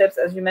internships.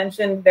 As you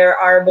mentioned, there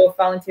are both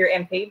volunteer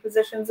and paid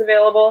positions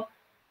available.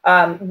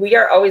 We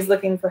are always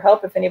looking for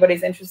help. If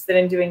anybody's interested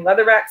in doing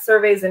leatherback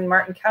surveys in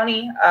Martin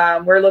County,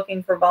 we're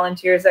looking for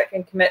volunteers that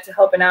can commit to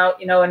helping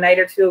out, a night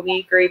or 2 a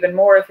week or even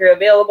more if you're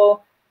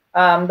available.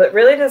 But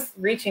really just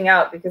reaching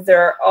out, because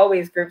there are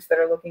always groups that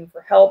are looking for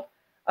help.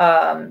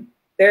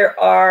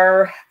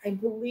 I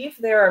believe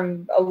there are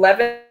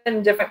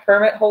 11 different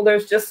permit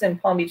holders just in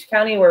Palm Beach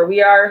County where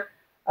we are.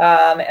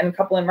 and a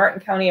couple in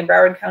Martin County and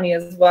Broward County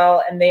as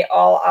well. And they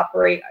all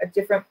operate at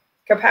different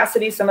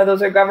capacities. Some of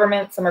those are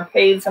government, some are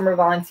paid, some are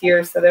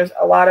volunteers. So there's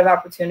a lot of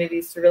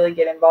opportunities to really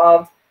get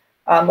involved.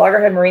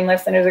 Loggerhead Marine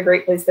Life Center is a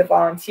great place to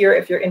volunteer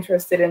if you're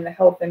interested in the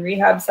health and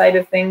rehab side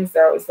of things.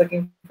 They're always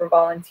looking for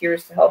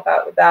volunteers to help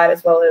out with that,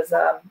 as well as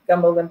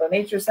Gumbo Limbo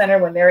Nature Center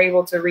when they're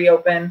able to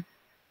reopen.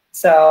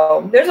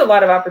 So there's a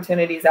lot of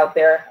opportunities out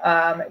there.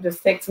 It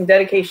just takes some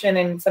dedication,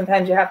 and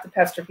sometimes you have to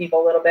pester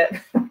people a little bit.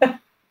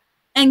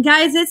 And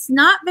guys, it's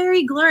not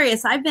very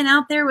glorious. I've been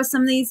out there with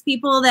some of these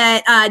people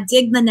that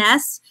dig the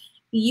nest.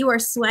 You are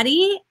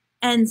sweaty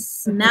and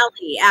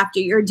smelly after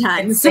you're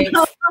done. So,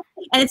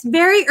 and it's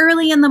very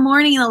early in the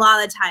morning a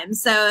lot of the time.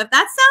 So if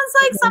that sounds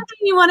like something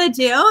you want to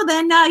do,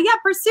 then yeah,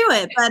 pursue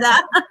it. But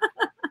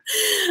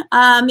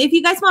if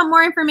you guys want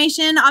more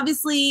information,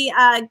 obviously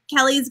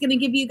Kelly is going to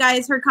give you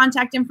guys her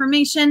contact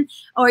information,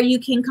 or you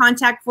can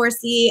contact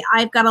 4C.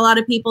 I've got a lot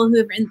of people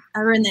who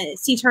are in the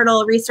sea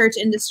turtle research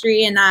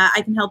industry, and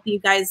I can help you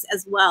guys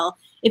as well.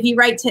 If you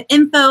write to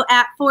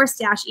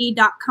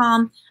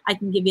info@force-e.com, I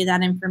can give you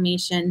that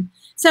information.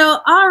 So,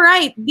 all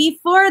right,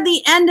 before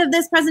the end of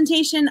this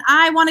presentation,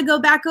 I want to go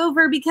back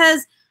over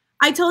because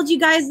I told you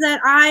guys that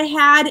I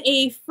had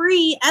a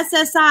free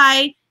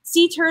SSI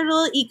Sea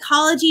Turtle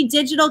Ecology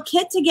Digital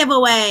Kit to give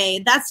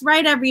away. That's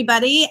right,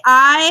 everybody.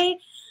 I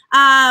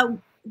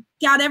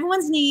got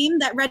everyone's name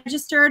that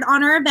registered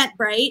on our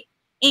Eventbrite,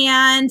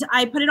 and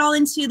I put it all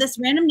into this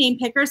random name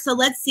picker. So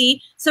let's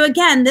see. So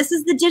again, this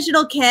is the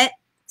digital kit.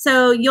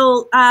 So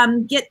you'll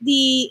get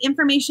the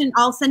information.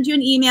 I'll send you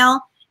an email,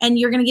 and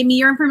you're going to give me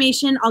your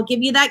information. I'll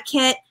give you that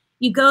kit.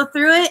 You go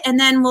through it, and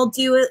then we'll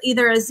do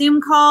either a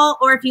Zoom call,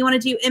 or if you want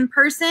to do in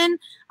person,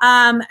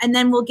 and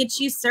then we'll get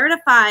you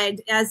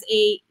certified as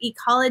a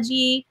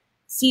ecology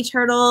sea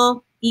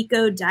turtle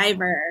eco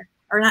diver,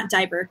 or not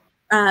diver,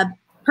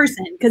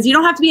 person, because you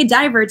don't have to be a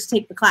diver to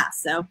take the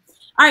class. So, all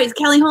right,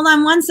 Kelly, hold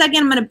on one second.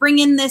 I'm going to bring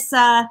in this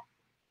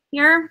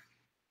here.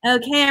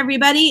 Okay,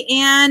 everybody,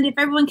 and if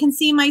everyone can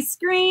see my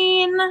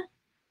screen,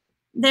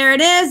 there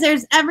it is.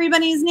 There's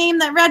everybody's name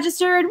that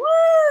registered.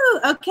 Woo!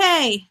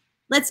 Okay,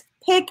 let's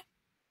pick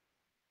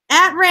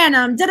at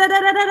random. Da, da, da,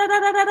 da, da, da,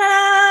 da, da,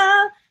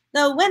 da.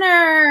 The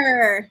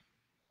winner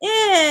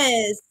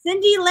is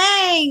Cindy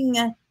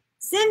Lang.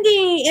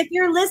 Cindy, if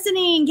you're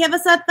listening, give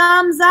us a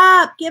thumbs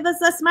up. Give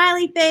us a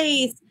smiley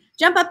face.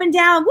 Jump up and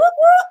down. Whoop,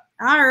 whoop.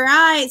 All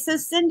right, so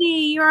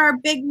Cindy, you're our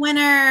big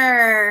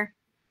winner.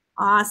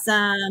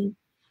 Awesome.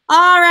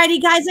 All righty,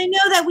 guys, I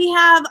know that we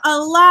have a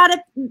lot of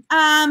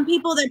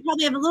people that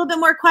probably have a little bit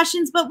more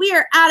questions, but we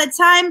are out of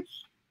time.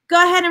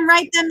 Go ahead and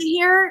write them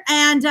here,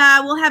 and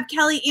we'll have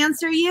Kelly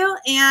answer you.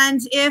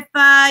 And if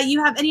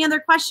you have any other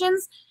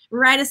questions,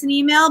 write us an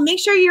email. Make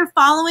sure you're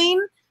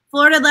following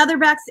Florida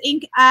Leatherback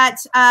Inc.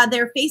 at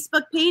their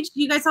Facebook page.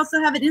 Do you guys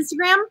also have an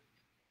Instagram?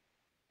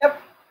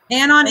 Yep.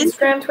 And on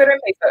Instagram, Twitter,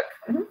 and Facebook.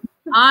 Mm-hmm.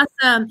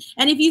 Awesome.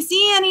 And if you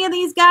see any of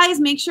these guys,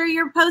 make sure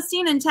you're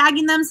posting and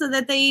tagging them so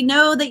that they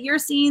know that you're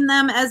seeing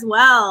them as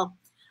well.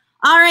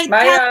 All right.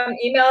 My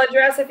email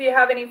address, if you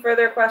have any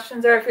further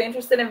questions, or if you're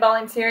interested in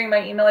volunteering,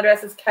 my email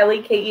address is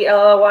Kelly, Kelly,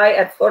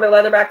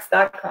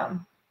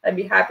 @FloridaLeatherbacks.com. I'd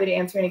be happy to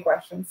answer any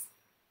questions.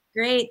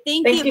 Great.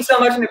 Thank you. Thank you so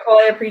much, Nicole.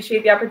 I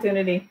appreciate the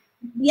opportunity.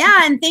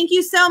 Yeah, and thank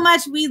you so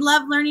much. We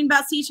love learning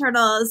about sea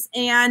turtles.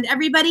 And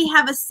everybody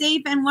have a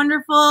safe and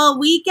wonderful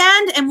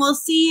weekend, and we'll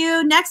see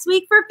you next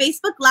week for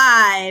Facebook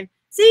Live.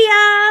 See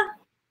ya.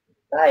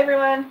 Bye,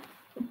 everyone.